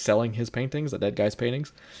also starts selling his paintings, the dead guy's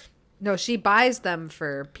paintings. No, she buys them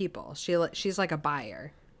for people. She's like a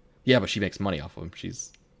buyer. Yeah, but she makes money off of them.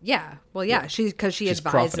 Because she advises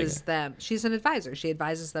profiting. them. She's an advisor. She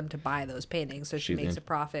advises them to buy those paintings, so she makes a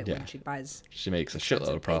profit when she buys. She makes a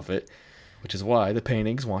shitload of profit. Which is why the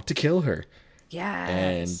paintings want to kill her. Yes.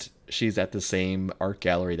 And she's at the same art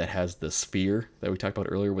gallery that has the sphere that we talked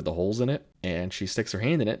about earlier with the holes in it. and she sticks her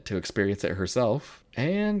hand in it to experience it herself,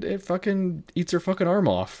 and it fucking eats her fucking arm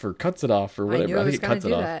off or cuts it off or whatever. I knew it was going to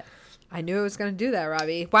do that. I knew it was going to do that,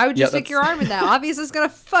 Robbie. Why would you stick your arm in that? Obviously, it's going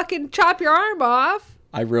to fucking chop your arm off.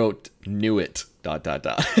 I wrote, knew it, ... like I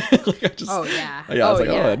just, oh, yeah. Yeah, I was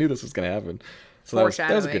I knew this was going to happen. So that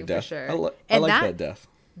was a good death. Sure. I like that death.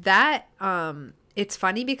 That, it's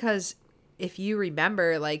funny because if you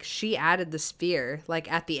remember, like, she added the sphere,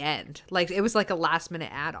 like, at the end. Like, it was like a last-minute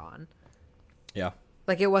add-on. Yeah.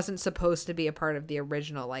 Like, it wasn't supposed to be a part of the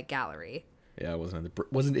original, like, gallery. Yeah, it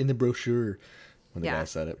wasn't in the brochure when the guy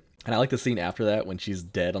said it. And I like the scene after that when she's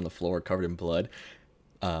dead on the floor covered in blood.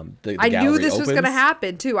 I knew this was going to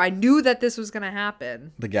happen, too. I knew that this was going to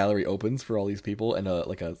happen. The gallery opens for all these people, and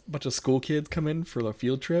like a bunch of school kids come in for a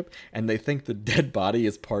field trip, and they think the dead body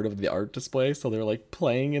is part of the art display, so they're, like,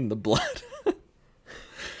 playing in the blood.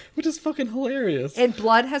 Which is fucking hilarious. And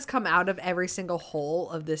blood has come out of every single hole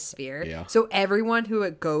of this sphere. Yeah. So everyone who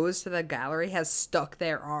goes to the gallery has stuck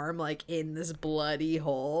their arm, like, in this bloody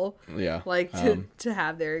hole. Yeah. Like, to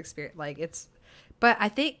have their experience. Like, it's... But I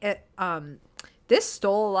think this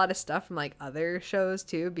stole a lot of stuff from, like, other shows,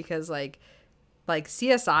 too. Because, like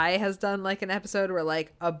CSI has done, like, an episode where,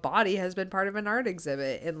 like, a body has been part of an art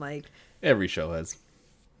exhibit. And, like... Every show has.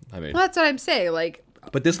 I mean... Well, that's what I'm saying. Like...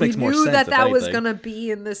 But this makes more sense. We knew that was gonna be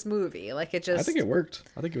in this movie. Like, it just. I think it worked.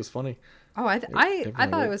 I think it was funny. Oh, I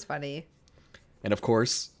thought it was funny. And of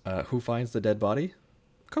course, who finds the dead body?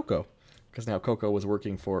 Coco, because now Coco was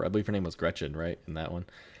working for. I believe her name was Gretchen, right? In that one.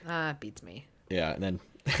 Beats me. Yeah, and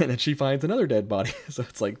then she finds another dead body. So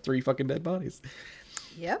it's like 3 fucking dead bodies.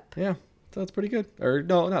 Yep. Yeah, so that's pretty good. Or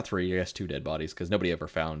no, not 3. I guess 2 dead bodies because nobody ever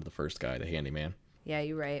found the first guy, the handyman. Yeah,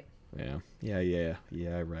 you're right. Yeah,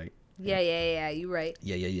 right. Yeah, you're right.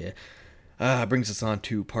 Yeah. Brings us on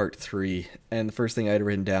to part 3. And the first thing I had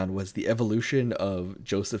written down was the evolution of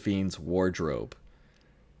Josephine's wardrobe.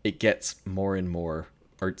 It gets more and more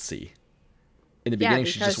artsy. In the beginning,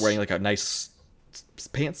 she's just wearing like a nice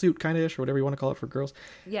pantsuit kind of ish, or whatever you want to call it for girls.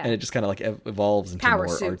 Yeah. And it just kind of like evolves into Power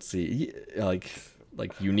more suit. artsy,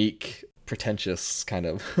 like unique, pretentious kind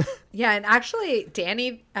of. Yeah, and actually,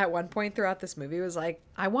 Danny at one point throughout this movie was like,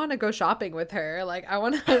 "I want to go shopping with her. Like, I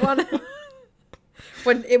want to."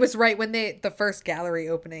 When it was when the first gallery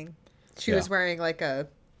opening, she was wearing like a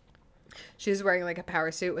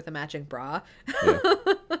power suit with a matching bra. Yeah.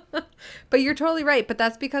 But you're totally right. But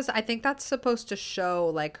that's because I think that's supposed to show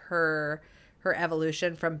like her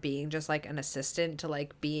evolution from being just like an assistant to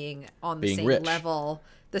like being on the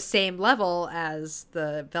same level as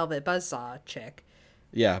the Velvet Buzzsaw chick.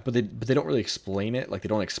 Yeah, but they don't really explain it. Like, they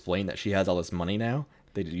don't explain that she has all this money now.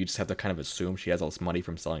 You just have to kind of assume she has all this money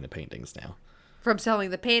from selling the paintings now. From selling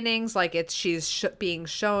the paintings, like she's being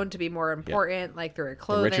shown to be more important, like through her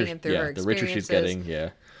clothing and through her experiences. The richer she's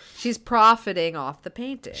getting, she's profiting off the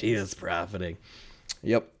painting. She is profiting.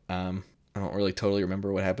 Yep. I don't really totally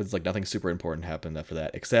remember what happens. Like, nothing super important happened after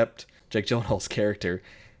that, except Jake Gyllenhaal's character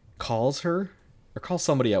calls her or calls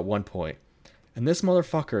somebody at one point, and this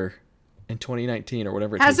motherfucker in 2019 or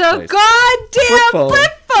whatever it has takes a place, goddamn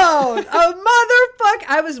flip phone. A motherfucker.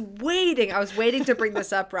 I was waiting to bring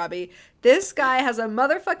this up, Robbie. This guy has a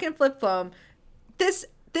motherfucking flip phone. This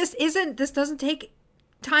doesn't take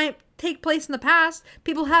place in the past.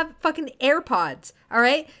 People have fucking AirPods, all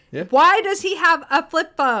right? Yeah. Why does he have a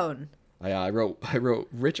flip phone? I wrote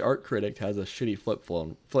rich art critic has a shitty flip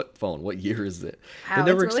phone. What year is it? Wow, they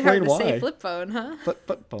never it's really explain hard to why. say flip phone, huh?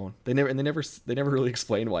 Flip phone. They never really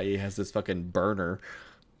explain why he has this fucking burner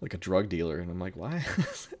like a drug dealer, and I'm like, why?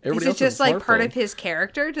 Is it just like part of his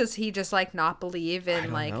character? Does he just like not believe in I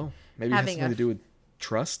don't like know. Maybe it has something to do with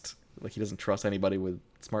trust. Like, he doesn't trust anybody with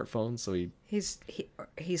smartphones, so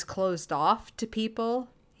he's closed off to people.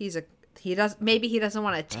 He doesn't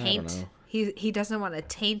want to taint. He doesn't want to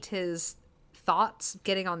taint his thoughts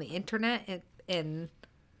getting on the internet and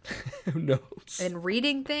who knows, and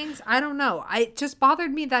reading things. I don't know. It just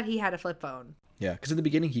bothered me that he had a flip phone. Yeah, because in the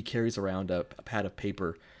beginning he carries around a pad of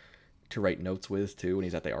paper to write notes with too when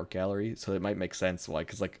he's at the art gallery, so it might make sense why,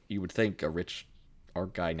 because like you would think a rich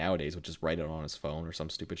art guy nowadays would just write it on his phone or some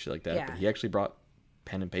stupid shit like that. Yeah. But he actually brought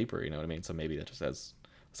pen and paper, you know what I mean? So maybe that just has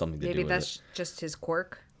something to do with it. Maybe that's just his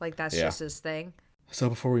quirk. Like, that's just his thing. So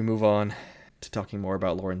before we move on to talking more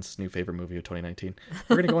about Lauren's new favorite movie of 2019,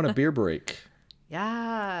 we're going to go on a beer break.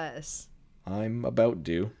 Yes. I'm about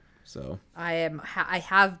due, so. I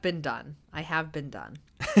have been done.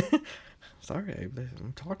 Sorry,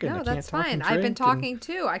 I'm talking. No, I can't that's talk fine. and I've been drink talking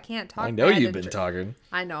too. I can't talk. I know you've been talking.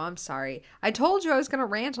 I know. I'm sorry. I told you I was going to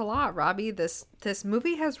rant a lot, Robbie. This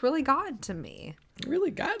movie has really gotten to me. It really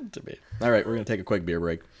gotten to me. All right, we're going to take a quick beer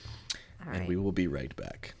break, All and right. we will be right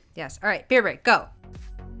back. Yes. All right. Beer break. Go.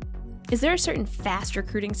 Is there a certain fast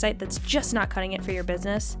recruiting site that's just not cutting it for your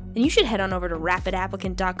business? Then you should head on over to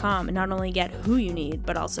rapidapplicant.com and not only get who you need,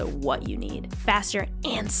 but also what you need, faster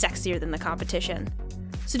and sexier than the competition.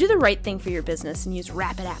 So do the right thing for your business and use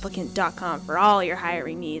rapidapplicant.com for all your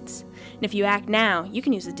hiring needs. And if you act now, you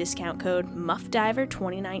can use the discount code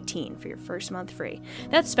MUFFDIVER2019 for your first month free.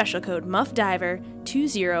 That's special code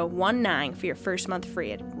MUFFDIVER2019 for your first month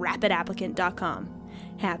free at rapidapplicant.com.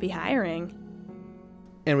 Happy hiring!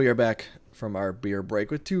 And we are back from our beer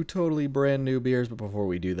break with 2 totally brand new beers. But before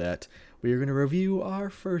we do that, we are going to review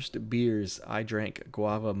our first beers. I drank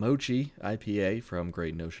Guava Mochi IPA from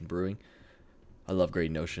Great Notion Brewing. I love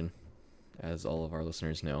Great Notion, as all of our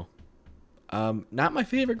listeners know. Not my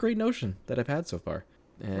favorite Great Notion that I've had so far.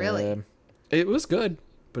 Really? It was good,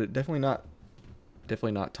 but definitely not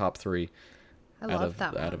top 3. I love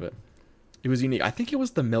that out of it. It was unique. I think it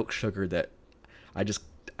was the milk sugar that I just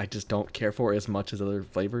don't care for as much as other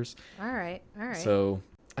flavors. All right. So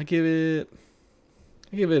I give it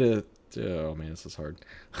a, oh man, this is hard.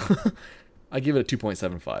 I give it a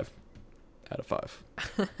 2.75 out of 5.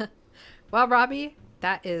 Well, Robbie,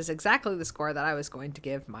 that is exactly the score that I was going to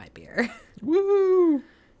give my beer. Woo!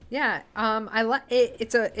 Yeah. I like it.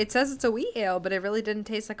 It says it's a wheat ale, but it really didn't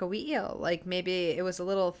taste like a wheat ale. Like maybe it was a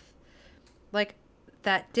little like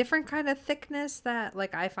that different kind of thickness that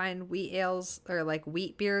like I find wheat ales or like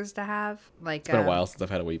wheat beers to have. Like It's been a while since I've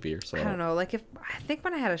had a wheat beer, so I don't know. Like I think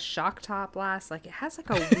when I had a shock top last, like it has like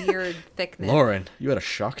a weird thickness. Lauren, you had a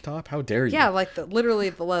shock top? How dare you? Yeah, like literally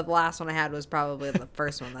the last one I had was probably the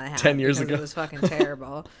first one that I had 10 years ago. It was fucking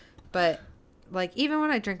terrible. But like even when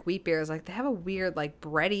I drink wheat beers, like they have a weird like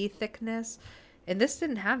bready thickness, and this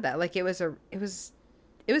didn't have that. Like it was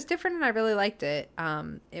different, and I really liked it.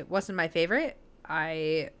 It wasn't my favorite.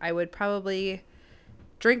 I would probably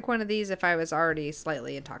drink one of these if I was already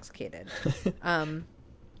slightly intoxicated.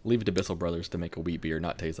 Leave it to Bissell Brothers to make a wheat beer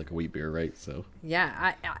not taste like a wheat beer, right? So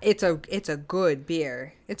yeah, it's a good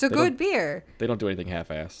beer. It's a good beer. They don't do anything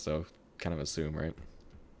half-assed, so kind of assume, right?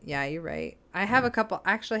 Yeah, you're right. I have a couple.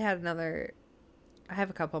 Actually, I have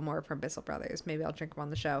a couple more from Bissell Brothers. Maybe I'll drink them on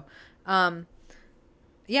the show. Yeah,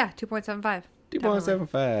 2.75.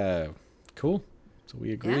 2.75. Cool. So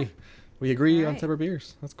we agree. Yeah. We agree on separate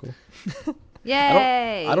beers. That's cool.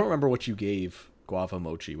 Yay! I don't remember what you gave Guava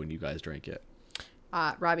Mochi when you guys drank it.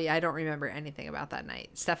 Robbie, I don't remember anything about that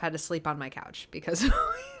night. Steph had to sleep on my couch because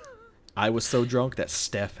I was so drunk that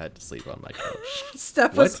Steph had to sleep on my couch.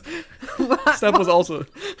 Steph was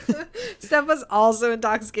also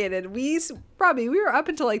intoxicated. We were up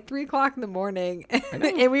until like 3:00 in the morning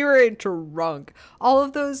and we were drunk. All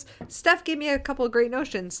of those. Steph gave me a couple of Great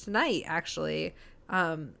Notions tonight, actually.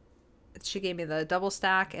 She gave me the double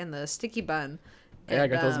stack and the sticky bun. Yeah, I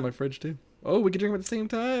got those in my fridge too. Oh, we could drink them at the same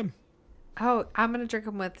time. Oh, I'm gonna drink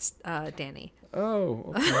them with Danny.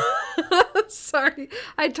 Oh, okay. Sorry,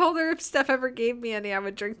 I told her if Steph ever gave me any, I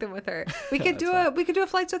would drink them with her. We could do a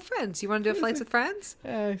Flights with Friends. You want to do a Flights with Friends?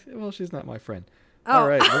 Well, she's not my friend. Oh. All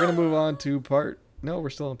right, we're gonna move on to part. No,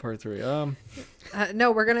 we're still in part 3.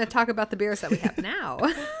 No, we're gonna talk about the beers that we have now.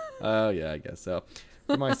 Oh yeah, I guess so.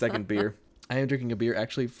 For my second beer, I am drinking a beer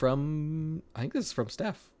actually from. I think this is from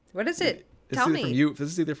Steph. What is it? Tell me. This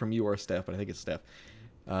is either from you or Steph, but I think it's Steph.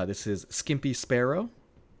 This is Skimpy Sparrow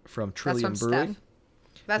from Trillium Brewing.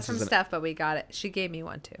 That's from Steph, but we got it. She gave me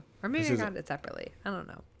one too. Or maybe I got it separately. I don't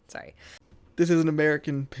know. Sorry. This is an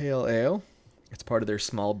American Pale Ale. It's part of their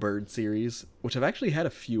Small Bird series, which I've actually had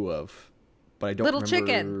a few of, but I don't remember.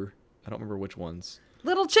 Chicken. I don't remember which ones.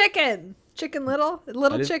 Little Chicken. Chicken Little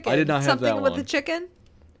Chicken. I did not have that one. Something with the chicken.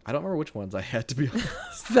 I don't remember which ones I had, to be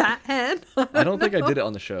honest. Fat Hen. I don't think I did it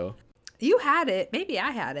on the show. You had it. Maybe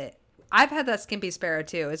I had it. I've had that Skimpy Sparrow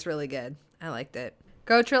too. It's really good. I liked it.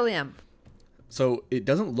 Go Trillium. So it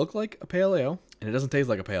doesn't look like a pale ale, and it doesn't taste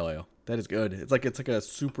like a pale ale. That is good. It's like a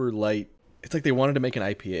super light. It's like they wanted to make an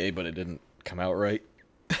IPA, but it didn't come out right.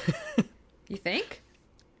 You think?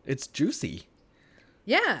 It's juicy.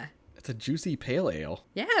 Yeah. It's a juicy pale ale.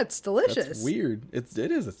 Yeah, it's delicious. That's weird. It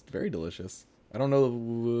is. It's very delicious. I don't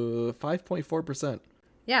know, 5.4%.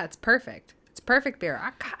 Yeah, it's perfect. It's perfect beer.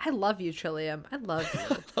 I love you, Trillium. I love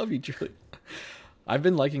you. I love you, Trillium. I've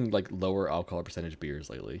been liking like lower alcohol percentage beers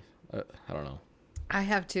lately. I don't know. I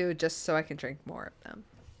have too, just so I can drink more of them.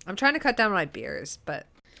 I'm trying to cut down my beers, but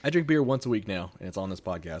I drink beer once a week now, and it's on this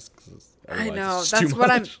podcast. I know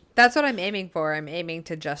that's what I'm aiming for. I'm aiming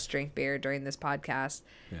to just drink beer during this podcast.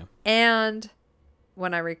 Yeah. And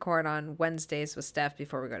when I record on Wednesdays with Steph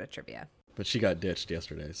before we go to trivia. But she got ditched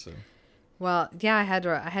yesterday, so. Well, yeah, I had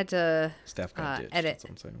to. Steph got ditched. Edit. That's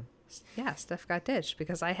what I'm saying. Yeah, Steph got ditched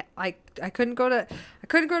because I couldn't go to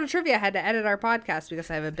trivia. I had to edit our podcast because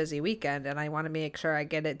I have a busy weekend, and I want to make sure I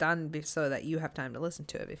get it done so that you have time to listen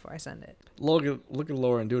to it before I send it. Look at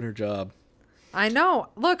Lauren doing her job. I know.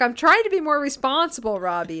 Look, I'm trying to be more responsible,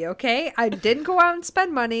 Robbie. Okay, I didn't go out and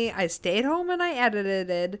spend money. I stayed home and I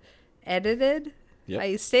edited. Yep.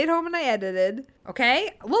 I stayed home and I edited.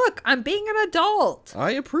 Okay? Look, I'm being an adult.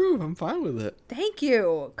 I approve. I'm fine with it. Thank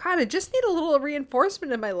you. God, I just need a little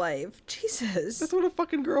reinforcement in my life. Jesus. That's what a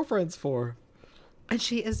fucking girlfriend's for. And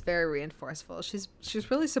she is very reinforceful. She's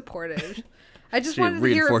really supportive. I just She wanted to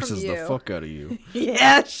hear it from reinforces you. the fuck out of you.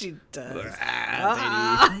 Yeah, she does.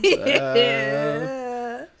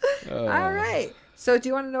 Yeah. All right. So do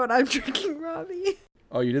you want to know what I'm drinking, Robbie?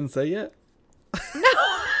 Oh, you didn't say yet? No.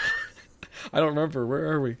 I don't remember.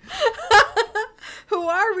 Where are we? Who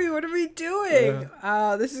are we? What are we doing?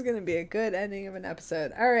 Oh, this is going to be a good ending of an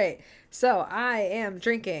episode. All right. So I am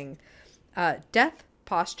drinking Death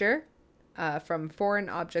Posture from Foreign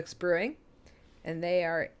Objects Brewing. And they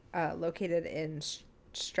are located in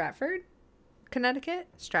Stratford, Connecticut.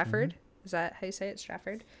 Stratford. Mm-hmm. Is that how you say it?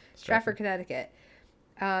 Stratford, Connecticut.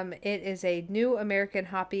 It is a new American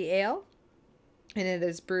hoppy ale. And it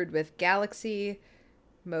is brewed with Galaxy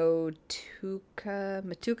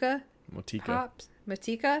Motueka hops,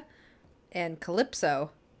 Motueka, and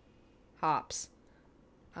Calypso hops.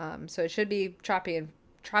 So it should be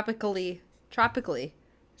tropically.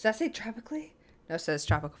 Does that say tropically? No, it says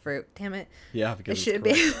tropical fruit. Damn it. Yeah, because it should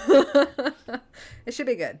be. It should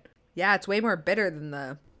be good. Yeah, it's way more bitter than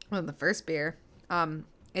the first beer.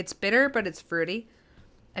 It's bitter, but it's fruity.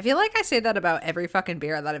 I feel like I say that about every fucking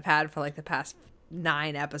beer that I've had for like the past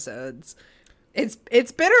 9 episodes. It's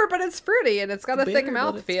bitter, but it's fruity, and it's got a thick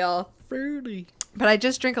mouthfeel. Fruity. But I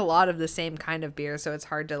just drink a lot of the same kind of beer, so it's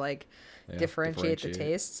hard to like differentiate the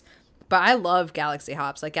tastes. But I love Galaxy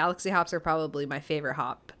hops. Like Galaxy hops are probably my favorite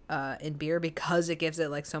hop in beer because it gives it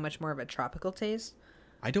like so much more of a tropical taste.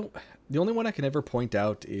 The only one I can ever point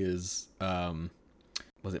out is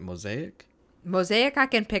was it Mosaic? Mosaic I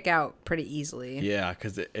can pick out pretty easily. Yeah,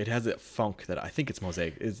 because it has that funk that I think it's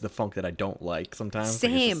Mosaic. It's the funk that I don't like sometimes.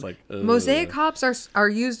 Same. Like, Mosaic hops are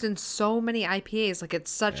used in so many IPAs. Like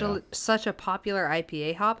it's such a popular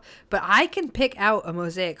IPA hop. But I can pick out a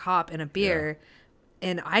Mosaic hop in a beer,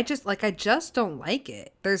 and I just don't like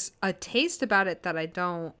it. There's a taste about it that I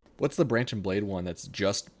don't. What's the Branch and Blade one that's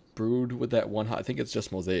just brewed with that one hop? I think it's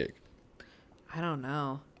just Mosaic. I don't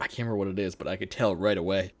know. I can't remember what it is, but I could tell right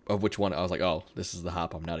away of which one. I was like, oh, this is the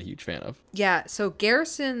hop I'm not a huge fan of. Yeah, so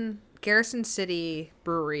Garrison City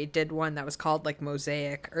Brewery did one that was called like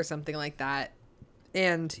Mosaic or something like that.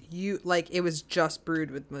 And it was just brewed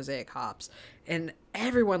with Mosaic hops. And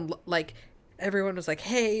everyone was like,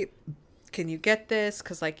 hey, can you get this?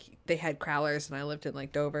 Because like they had crowlers and I lived in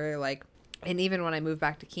like Dover. Like, and even when I moved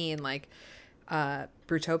back to Keene, like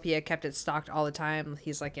Brewtopia kept it stocked all the time.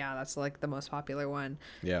 He's like, yeah, that's like the most popular one.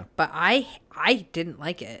 Yeah. But I didn't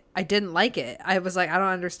like it. I was like, I don't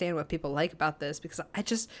understand what people like about this because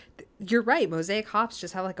you're right. Mosaic hops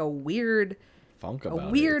just have like a weird funk about it. A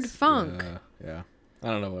weird funk. Yeah. I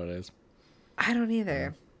don't know what it is. I don't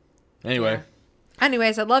either. Anyway. Yeah.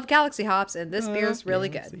 Anyways, I love Galaxy hops and this beer is really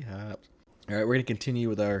good. Hops. All right, we're going to continue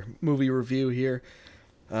with our movie review here.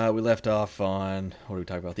 We left off on, what did we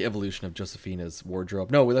talk about? The evolution of Josephina's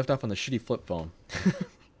wardrobe. No, we left off on the shitty flip phone.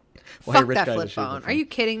 Fuck that flip phone. Are you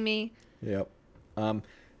kidding me? Yep. I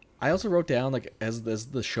also wrote down, like, as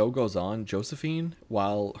the show goes on, Josephine,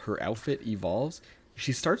 while her outfit evolves,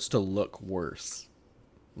 she starts to look worse.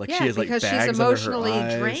 Like, she has, like, bags because she's emotionally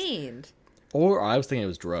under her eyes. drained. Or I was thinking it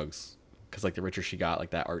was drugs. Because, like, the richer she got,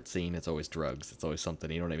 like, that art scene, it's always drugs. It's always something,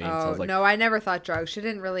 you know what I mean? Oh, so I was like, no, I never thought drugs. She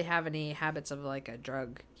didn't really have any habits of, like, a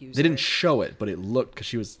drug user. They didn't show it, but it looked,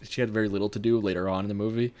 because she had very little to do later on in the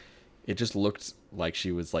movie. It just looked like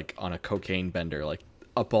she was, like, on a cocaine bender, like,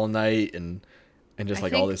 up all night and just,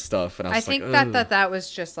 like, all this stuff. And I think like, that was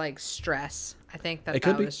just, like, stress. I think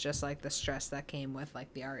that was just, like, the stress that came with,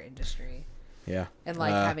 like, the art industry. Yeah. And,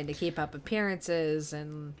 like, having to keep up appearances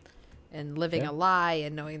and living a lie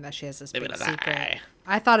and knowing that she has this big secret.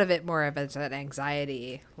 I thought of it more of as an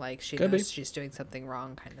anxiety, like she knows she's doing something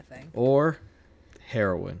wrong kind of thing. Or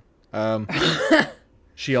heroin.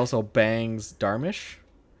 She also bangs Darmish.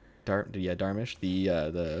 Darmish,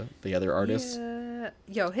 the other artist. Yeah.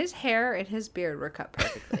 Yo, his hair and his beard were cut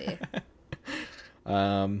perfectly.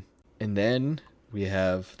 And then we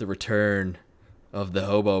have the return of the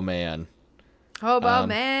Hobo Man. Hobo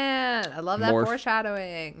Man! I love that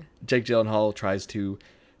foreshadowing. Jake Gyllenhaal tries to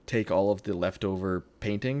take all of the leftover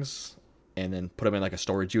paintings and then put them in like a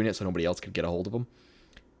storage unit so nobody else could get a hold of them.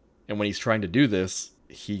 And when he's trying to do this,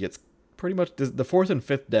 he gets pretty much the fourth and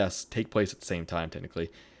fifth deaths take place at the same time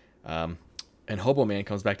technically, and Hobo Man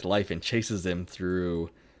comes back to life and chases him through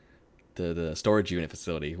the storage unit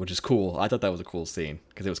facility, which is cool. I thought that was a cool scene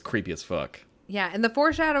because it was creepy as fuck. Yeah, and the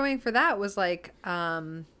foreshadowing for that was like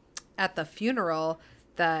at the funeral,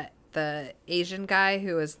 the Asian guy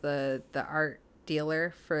who was the art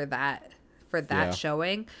dealer for that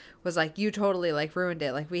showing was like, you totally like ruined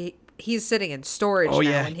it. Like he's sitting in storage now,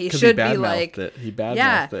 and he should be like, he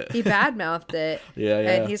badmouthed it. He badmouthed it. Yeah.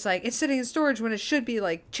 And he's like, it's sitting in storage when it should be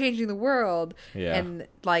like changing the world. Yeah. And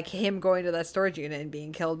like him going to that storage unit and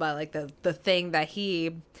being killed by like the thing that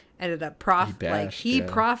he ended up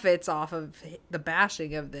profits off of the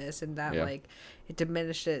bashing of this, and that like it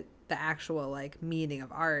diminished the actual like meaning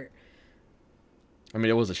of art. I mean,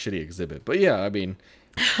 it was a shitty exhibit, but yeah, I mean,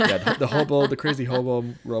 the crazy hobo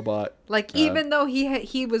robot. Like, even though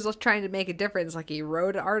he was trying to make a difference, like he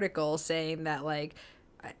wrote an article saying that like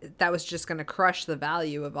that was just going to crush the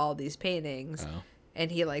value of all these paintings. Oh. And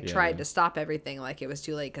he like tried to stop everything, like it was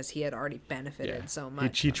too late because he had already benefited so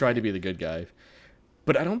much. He tried to be the good guy.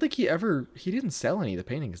 But I don't think he didn't sell any of the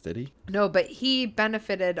paintings, did he? No, but he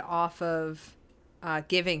benefited off of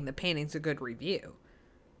giving the paintings a good review.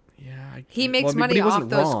 Yeah, he makes money off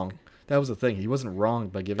those. Wrong. That was the thing. He wasn't wrong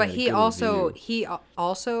by giving. But it a he good also review.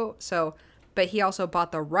 But he also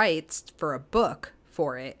bought the rights for a book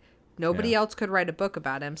for it. Nobody else could write a book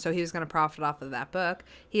about him, so he was going to profit off of that book.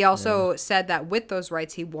 He also said that with those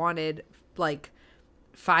rights, he wanted like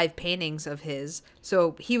 5 paintings of his,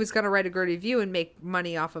 so he was going to write a good review and make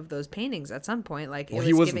money off of those paintings at some point. Like,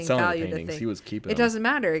 he wasn't selling the paintings; he was keeping. It doesn't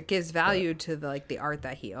matter. It gives value to the art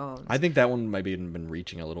that he owns. I think that one might have been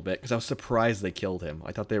reaching a little bit because I was surprised they killed him.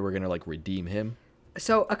 I thought they were going to like redeem him.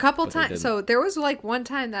 So a couple times, so there was like one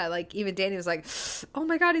time that like even Danny was like, "Oh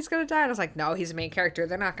my god, he's gonna die," and I was like, "No, he's a main character.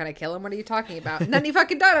 They're not gonna kill him. What are you talking about?" And then he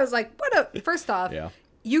fucking died. I was like, First off,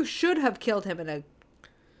 you should have killed him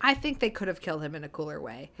I think they could have killed him in a cooler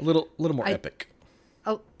way. A little more epic.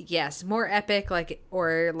 Oh yes, more epic,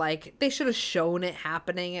 or they should have shown it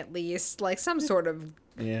happening at least, like some sort of.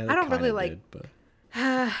 Yeah, I don't really like. But...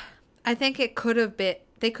 I think it could have been.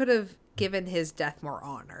 They could have given his death more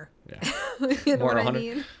honor. Yeah. You know what I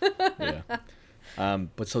mean? Yeah.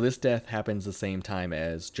 But so this death happens the same time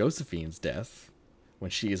as Josephine's death, when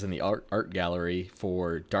she is in the art gallery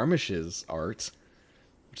for Darmish's art,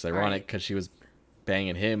 which is ironic because she was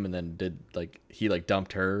banging him and then he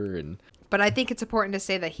dumped her. And but I think it's important to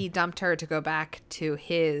say that he dumped her to go back to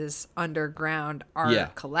his underground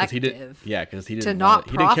art collective. Because he didn't. To not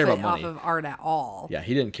he didn't care profit about money. off of art at all. Yeah,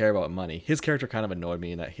 he didn't care about money. His character kind of annoyed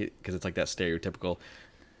me in that because it's like that stereotypical,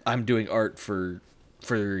 I'm doing art for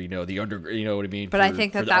the underground. You know what I mean? But I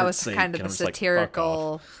think that was kind of the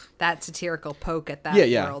satirical. That satirical poke at that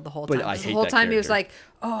world the whole time. The whole time he was like,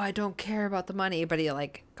 "Oh, I don't care about the money," but he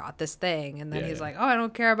like got this thing, and then he's like, "Oh, I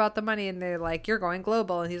don't care about the money," and they're like, "You're going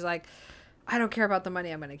global," and he's like, "I don't care about the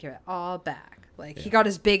money. I'm gonna give it all back." Like he got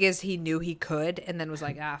as big as he knew he could, and then was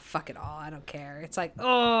like, "Ah, fuck it all. I don't care." It's like,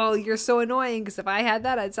 oh, you're so annoying because if I had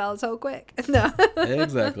that, I'd sell it so quick. No.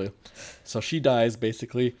 Exactly. So she dies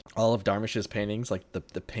basically. All of Darmish's paintings, like the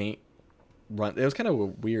paint run. It was kind of a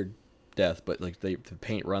weird death, but like the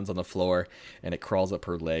paint runs on the floor and it crawls up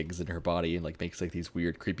her legs and her body and like makes like these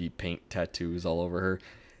weird creepy paint tattoos all over her.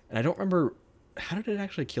 And I don't remember, how did it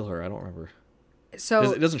actually kill her? I don't remember.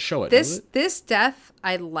 So it doesn't show it. This death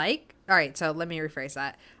I like. All right, so let me rephrase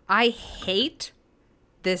that. I hate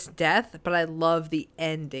this death, but I love the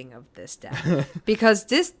ending of this death because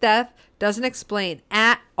this death doesn't explain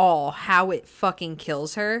at all how it fucking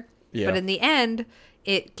kills her. Yeah. But in the end,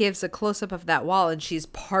 it gives a close-up of that wall, and she's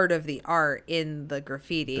part of the art in the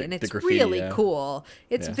graffiti. And it's really cool.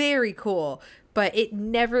 It's very cool. But it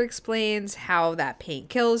never explains how that paint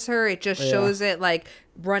kills her. It just shows it, like,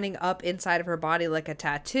 running up inside of her body like a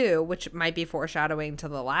tattoo, which might be foreshadowing to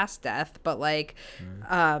the last death. But, like,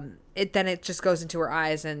 then it just goes into her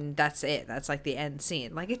eyes, and that's it. That's, like, the end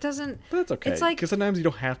scene. Like, it doesn't... But that's okay. It's like... Because sometimes you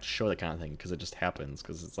don't have to show that kind of thing, because it just happens,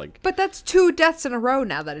 because it's like... But that's 2 deaths in a row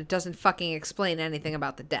now that it doesn't fucking explain anything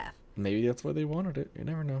about the death. Maybe that's why they wanted it. You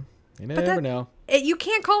never know. You never know. You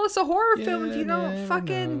can't call this a horror film if you don't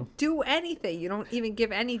fucking do anything. You don't even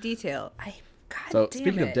give any detail.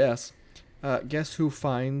 Speaking of deaths, guess who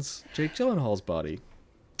finds Jake Gyllenhaal's body?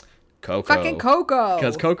 Coco. Fucking Coco.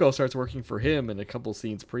 Because Coco starts working for him in a couple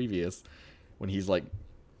scenes previous when he's like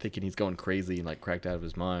thinking he's going crazy and like cracked out of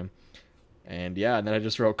his mind. And and then I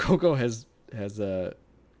just wrote Coco has oh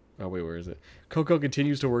wait, where is it? Coco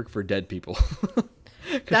continues to work for dead people.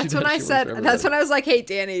 That's when I said, that's when I was like, hey,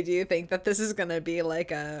 Danny, do you think that this is going to be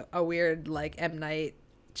like a weird, like M. Night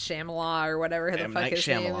Shyamalan or whatever the M. fuck Night his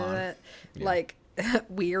name Shyamalan. is. Like,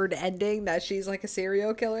 weird ending that she's like a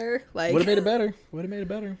serial killer. Like, Would have made it better. Would have made it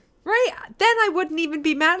better. right? Then I wouldn't even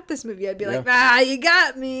be mad at this movie. I'd be like, you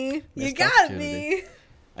got me. You Missed got opportunity. me.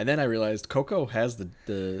 And then I realized Coco has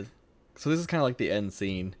the so this is kind of like the end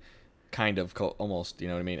scene, kind of almost, you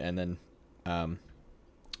know what I mean? And then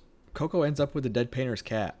Coco ends up with the dead painter's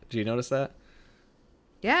cat. Did you notice that?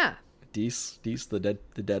 Yeah. Deese, the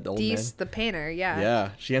dead old man. Deese, the painter. Yeah. Yeah,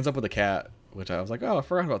 she ends up with a cat, which I was like, oh, I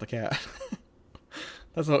forgot about the cat.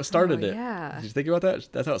 That's how it started it. Yeah. Did you think about that?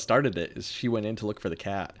 That's how it started it. Is she went in to look for the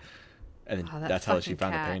cat, and then That that's how she fucking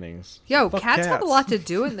found cat. the paintings. Yo, Fuck cats have a lot to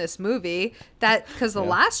do in this movie. Because the Yeah.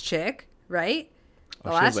 last chick, right? The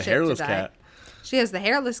Oh, she has a chick to hairless die, cat. She has the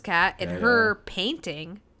hairless cat, and Yeah, her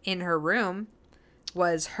painting in her room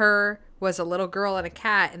was a little girl and a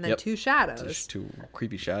cat, and then Yep. two shadows. Just two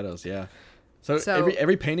creepy shadows, yeah. So, So-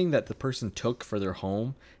 every painting that the person took for their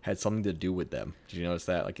home had something to do with them. Did you notice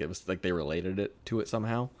that? Like it was like they related it to it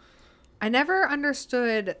somehow. I never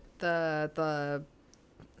understood the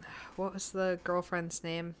what was the girlfriend's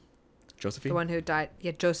name? Josephine. The one who died.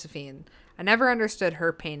 Yeah, Josephine. I never understood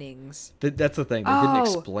her paintings. That's the thing. They didn't Oh.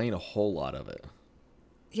 explain a whole lot of it.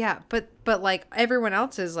 Yeah, but like everyone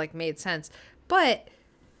else's like made sense. But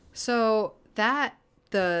so that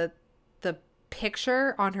the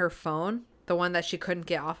picture on her phone, the one that she couldn't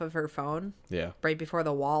get off of her phone Yeah. right before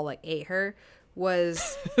the wall like ate her,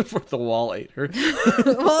 was For the wall ate her.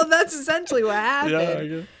 well, that's essentially what happened. Yeah, I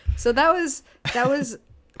guess. So that was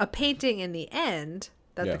a painting in the end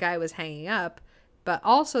that Yeah. the guy was hanging up, but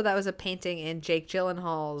also that was a painting in Jake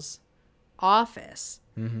Gyllenhaal's office.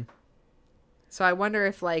 Mm-hmm. So I wonder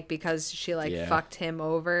if like because she like Yeah. fucked him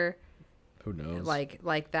over, Who knows?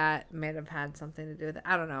 like that may have had something to do with it.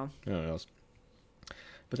 I don't know. Who knows?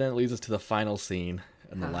 But then it leads us to the final scene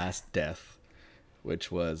and the last death, which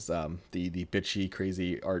was the bitchy,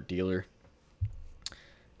 crazy art dealer.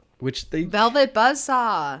 Which they Velvet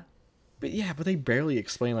Buzzsaw. but they barely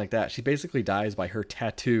explain like that. She basically dies by her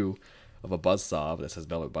tattoo of a buzzsaw that says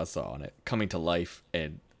Velvet Buzzsaw on it coming to life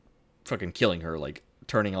and fucking killing her, like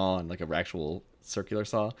turning on like an actual circular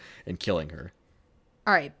saw and killing her.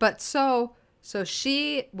 All right, but so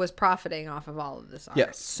she was profiting off of all of this art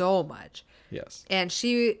Yes. so much. Yes. And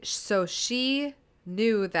she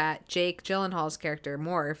knew that Jake Gyllenhaal's character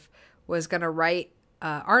Morph was going to write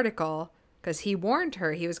an article because he warned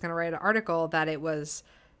her he was going to write an article that it was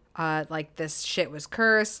like this shit was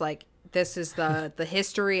cursed, like this is the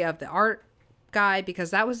history of the art guy,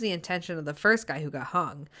 because that was the intention of the first guy who got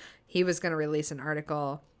hung. He was going to release an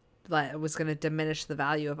article that was going to diminish the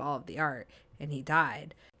value of all of the art, and he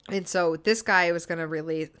died. And so this guy was going to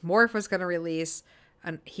release, Morph was going to release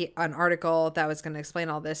an article that was going to explain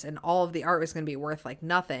all this, and all of the art was going to be worth like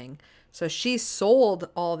nothing. So she sold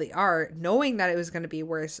all the art knowing that it was going to be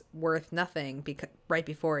worth nothing right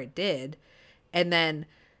before it did. And then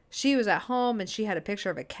she was at home and she had a picture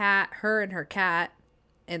of a cat, her and her cat,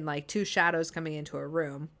 and like two shadows coming into a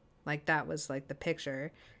room. Like that was like the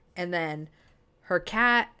picture. And then her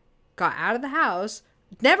cat got out of the house.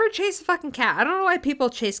 Never chase a fucking cat. I don't know why people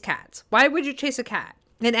chase cats. Why would you chase a cat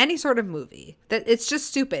in any sort of movie? That it's just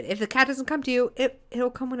stupid. If the cat doesn't come to you, it'll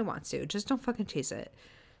come when it wants to. Just don't fucking chase it.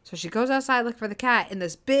 So she goes outside looking for the cat, and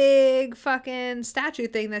this big fucking statue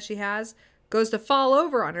thing that she has goes to fall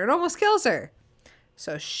over on her. It almost kills her.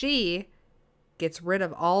 So she gets rid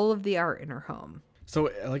of all of the art in her home. So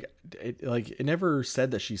it never said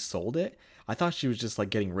that she sold it. I thought she was just like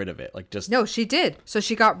getting rid of it, like just. No, she did. So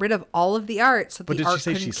she got rid of all of the art, so But the did she art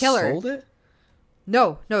say couldn't she kill her. sold it?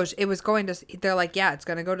 No, it was going to. They're like, yeah, it's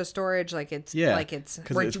going to go to storage. Like it's, Yeah, like it's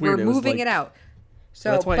 'cause we're, it's we're weird. It was moving like- it out. So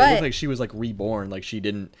That's why but, it looked like she was like reborn. Like she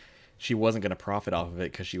wasn't gonna profit off of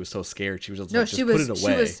it because she was so scared. She was just no, like, she just was,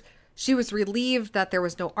 put it away. she was relieved that there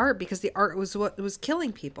was no art because the art was what was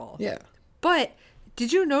killing people. Yeah. But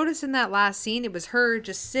did you notice in that last scene, it was her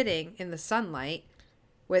just sitting in the sunlight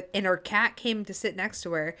and her cat came to sit next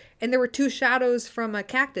to her, and there were two shadows from a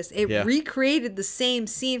cactus. It Yeah. recreated the same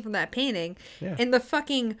scene from that painting, Yeah. and the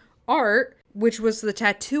fucking art, which was the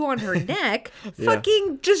tattoo on her neck, Yeah.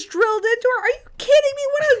 fucking just drilled into her. Are you kidding me?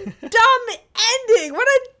 What a dumb ending. What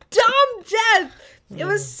a dumb death. It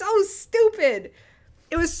was so stupid.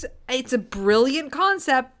 It's a brilliant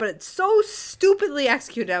concept, but it's so stupidly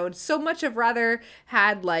executed. I would so much have rather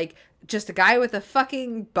had like just a guy with a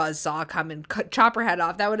fucking buzzsaw come and chop her head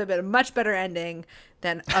off. That would have been a much better ending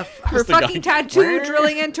than her Just a guy- fucking tattoo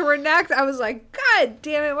drilling into her neck. I was like, God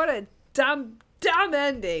damn it, what a dumb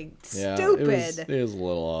ending. Yeah, Stupid. It was a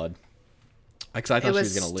little odd. Because I thought It she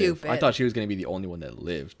was was going to live. I stupid. thought she was going to be the only one that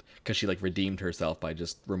lived because she like redeemed herself by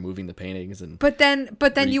just removing the paintings and. But then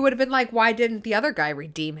you would have been like, why didn't the other guy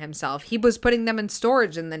redeem himself? He was putting them in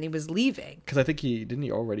storage and then he was leaving. Because I think he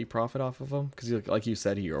already profit off of them. Because like you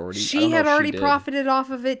said, he already. I don't She know had if already did. profited off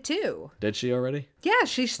of it too. Did she already? Yeah,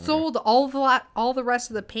 she sold all the rest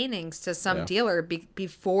of the paintings to some Yeah. dealer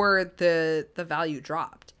before the value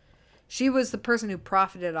dropped. She was the person who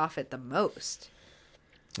profited off it the most.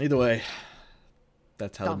 Either way,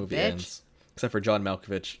 that's how Dumb the movie bitch. ends. Except for John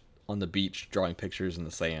Malkovich on the beach drawing pictures in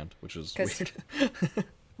the sand, which was 'Cause- weird.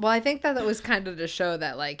 Well, I think that was kind of to show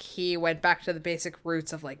that like he went back to the basic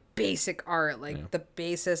roots of like basic art, like the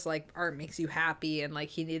basis like art makes you happy, and like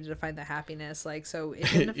he needed to find the happiness, like so it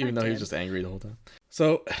didn't affect Even though he him. was just angry the whole time.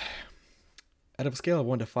 So, out of a scale of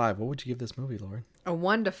 1 to 5, what would you give this movie, Lauren? A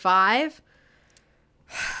 1 to 5.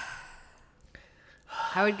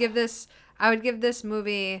 I would give this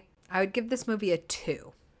movie a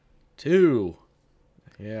 2. 2.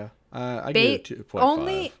 Yeah. I give it a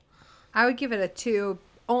 2.5. I would give it a 2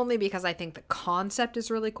 only because I think the concept is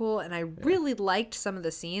really cool and I really liked some of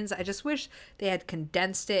the scenes. I just wish they had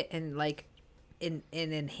condensed it and like and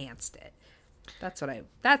enhanced it. That's what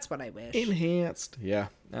I wish. Enhanced. Yeah.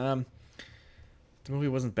 The movie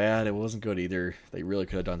wasn't bad. It wasn't good either. They really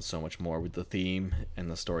could have done so much more with the theme and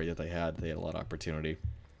the story that they had. They had a lot of opportunity.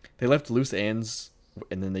 They left loose ends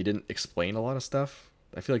and then they didn't explain a lot of stuff.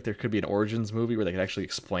 I feel like there could be an Origins movie where they could actually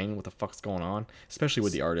explain what the fuck's going on, especially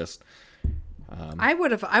with the artist. I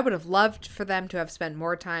would have loved for them to have spent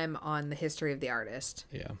more time on the history of the artist.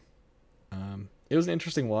 Yeah. It was an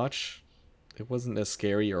interesting watch. It wasn't as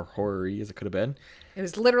scary or horror-y as it could have been. It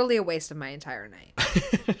was literally a waste of my entire night.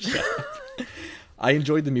 I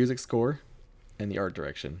enjoyed the music score and the art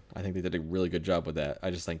direction. I think they did a really good job with that.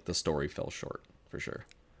 I just think the story fell short, for sure.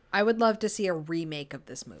 I would love to see a remake of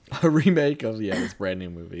this movie. A remake of, this brand new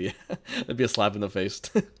movie. That'd be a slap in the face.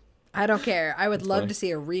 I don't care. I would love funny. to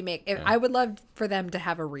see a remake. I would love for them to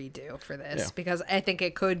have a redo for this because I think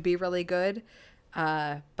it could be really good.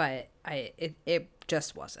 But it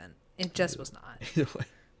just wasn't. It just was not. Either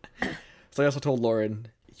way. So I also told Lauren,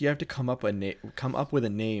 you have to come up with a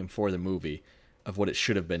name for the movie of what it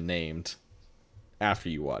should have been named after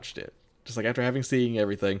you watched it. Just like after having seen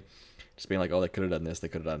everything, just being like, oh, they could have done this, they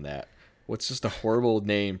could have done that. What's just a horrible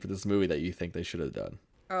name for this movie that you think they should have done?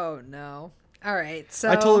 Oh no. All right. So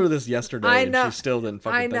I told her this yesterday I and know. she still didn't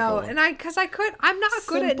fucking think know. of one. And I'm not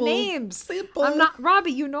good at Simple. names. Simple. I'm not,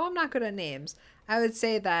 Robbie, you know I'm not good at names. I would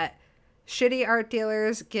say that shitty art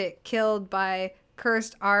dealers get killed by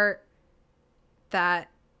cursed art, that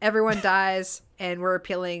everyone dies, and we're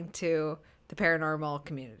appealing to the paranormal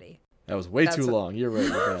community. That was way too long. You're right.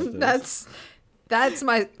 You're right. That's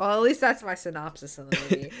my, well, at least that's my synopsis of the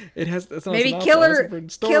movie. It has that's not a Maybe synopsis, that's a killer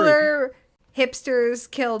different story. killer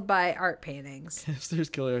hipsters killed by art paintings.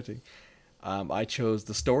 Hipsters killer painting. I chose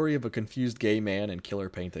the story of a confused gay man and killer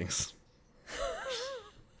paintings.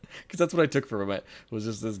 Because that's what I took from it. Was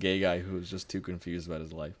just this gay guy who was just too confused about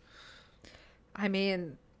his life. I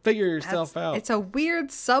mean, Figure yourself out. it's a weird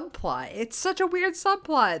subplot. It's such a weird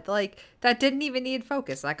subplot. Like that didn't even need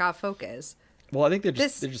focus. That got focus. Well, I think they're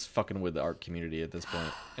just fucking with the art community at this point,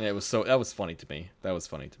 and that was funny to me.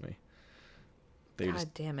 God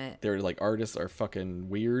damn it. They're like, artists are fucking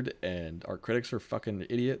weird and art critics are fucking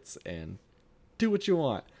idiots and do what you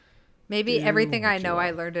want. Maybe Do everything I what you know I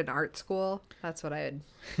want. learned in art school. That's what I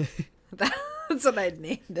would. That's what I'd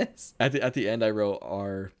name this. At the end, I wrote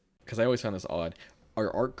because I always found this odd.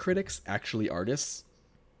 Are art critics actually artists?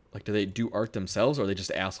 Like, do they do art themselves, or are they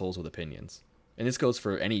just assholes with opinions? And this goes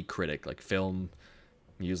for any critic, like film,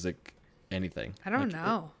 music, anything. I don't Like,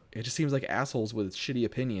 know. It just seems like assholes with shitty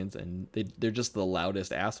opinions, and they're just the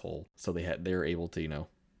loudest asshole, so they're able to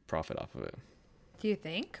profit off of it. Do you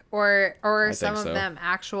think, or I some think of so. them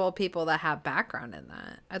actual people that have background in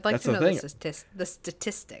that? I'd like That's to the know thing. the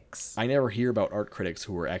statistics. I never hear about art critics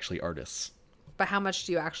who are actually artists. But how much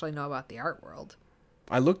do you actually know about the art world?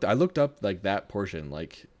 I looked up like that portion,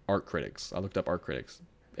 like art critics. I looked up art critics,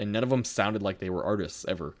 and none of them sounded like they were artists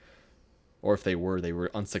ever, or if they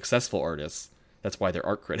were unsuccessful artists. That's why they're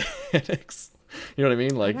art critics. You know what I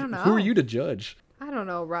mean? Like, don't know. who are you to judge? I don't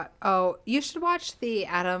know. Oh, you should watch the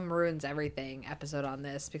Adam Ruins Everything episode on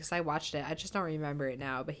this because I watched it. I just don't remember it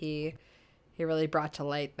now, but he really brought to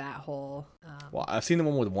light that whole. Well, I've seen the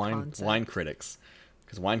one with concept. wine critics,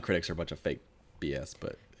 because wine critics are a bunch of fake BS.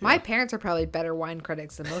 But My parents are probably better wine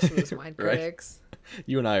critics than most of those wine Right. critics.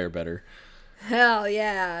 you and I are better. Hell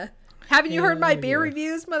yeah. Haven't you heard my Hell beer yeah.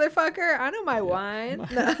 reviews, motherfucker? I know my wine.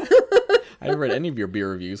 No. I haven't read any of your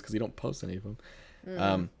beer reviews because you don't post any of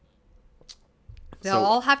them. They'll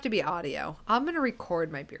all have to be audio. I'm going to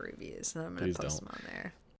record my beer reviews and I'm going to post them on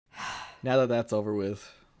there. Now that that's over with,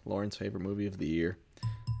 Lauren's favorite movie of the year.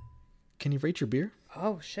 Can you rate your beer?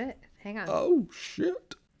 Oh, shit. Hang on. Oh,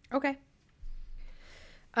 shit. Okay.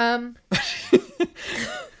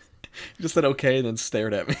 Just said okay and then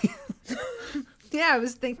stared at me. Yeah, I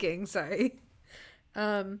was thinking. Sorry.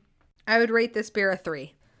 I would rate this beer a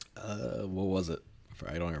 3. What was it?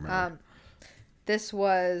 I don't remember. This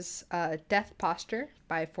was Death Posture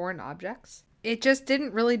by Foreign Objects. It just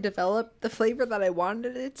didn't really develop the flavor that I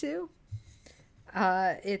wanted it to.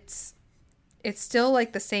 It's still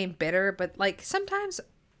like the same bitter, but like sometimes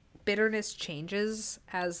bitterness changes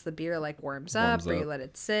as the beer like warms up or you let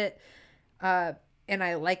it sit. And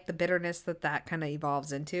I like the bitterness that kind of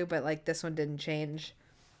evolves into, but like this one didn't change.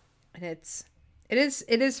 And it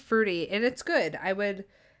is fruity and it's good. I would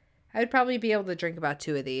probably be able to drink about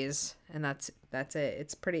 2 of these, and that's it.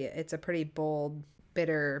 It's a pretty bold,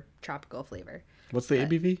 bitter, tropical flavor. What's the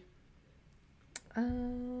ABV?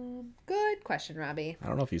 Good question, Robbie. I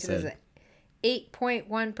don't know if you said.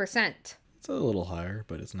 8.1%. It's a little higher,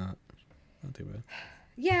 but it's not too bad.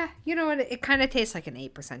 Yeah, you know what? It kind of tastes like an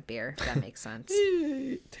 8% beer, if that makes sense.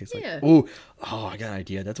 It tastes like... Yeah. Oh, I got an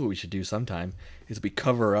idea. That's what we should do sometime, is we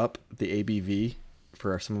cover up the ABV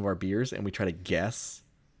for some of our beers, and we try to guess.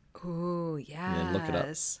 Ooh, yes. And then look it up.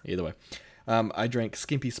 Either way. I drank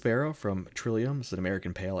Skimpy Sparrow from Trillium. It's an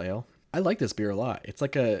American Pale Ale. I like this beer a lot. It's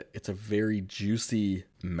a very juicy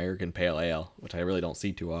American Pale Ale, which I really don't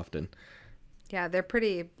see too often. Yeah, they're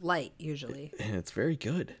pretty light usually. And it's very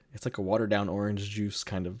good. It's like a watered down orange juice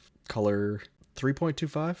kind of color.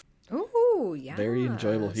 3.25. Ooh, yeah. Very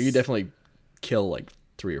enjoyable. You could definitely kill like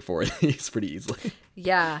 3 or 4 of these pretty easily.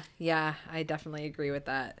 Yeah, I definitely agree with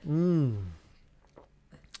that.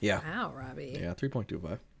 Yeah. Wow, Robbie. Yeah,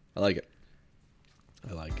 3.25. I like it.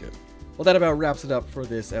 Well, that about wraps it up for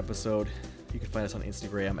this episode. You can find us on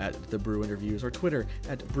Instagram at The Brew Interviews or Twitter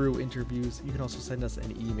at Brew Interviews. You can also send us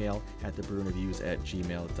an email at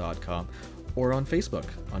thebrewinterviews@gmail.com or on Facebook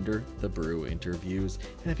under The Brew Interviews.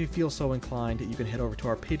 And if you feel so inclined, you can head over to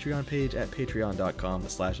our Patreon page at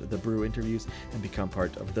patreon.com/thebrewinterviews and become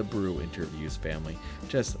part of the Brew Interviews family.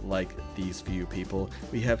 Just like these few people,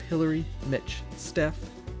 we have Hillary, Mitch, Steph,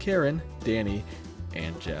 Karen, Danny,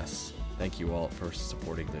 and Jess. Thank you all for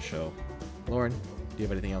supporting the show. Lauren, do you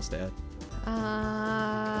have anything else to add?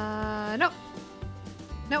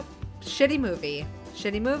 Nope. Shitty movie.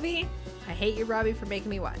 I hate you, Robbie, for making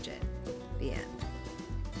me watch it. The end.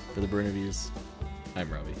 For the Brew Interviews,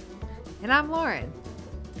 I'm Robbie. And I'm Lauren.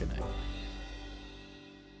 Good night.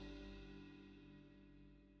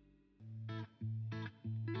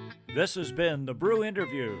 This has been The Brew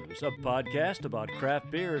Interviews, a podcast about craft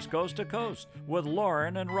beers coast to coast with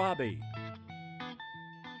Lauren and Robbie.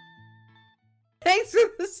 Thanks for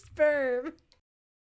the sperm.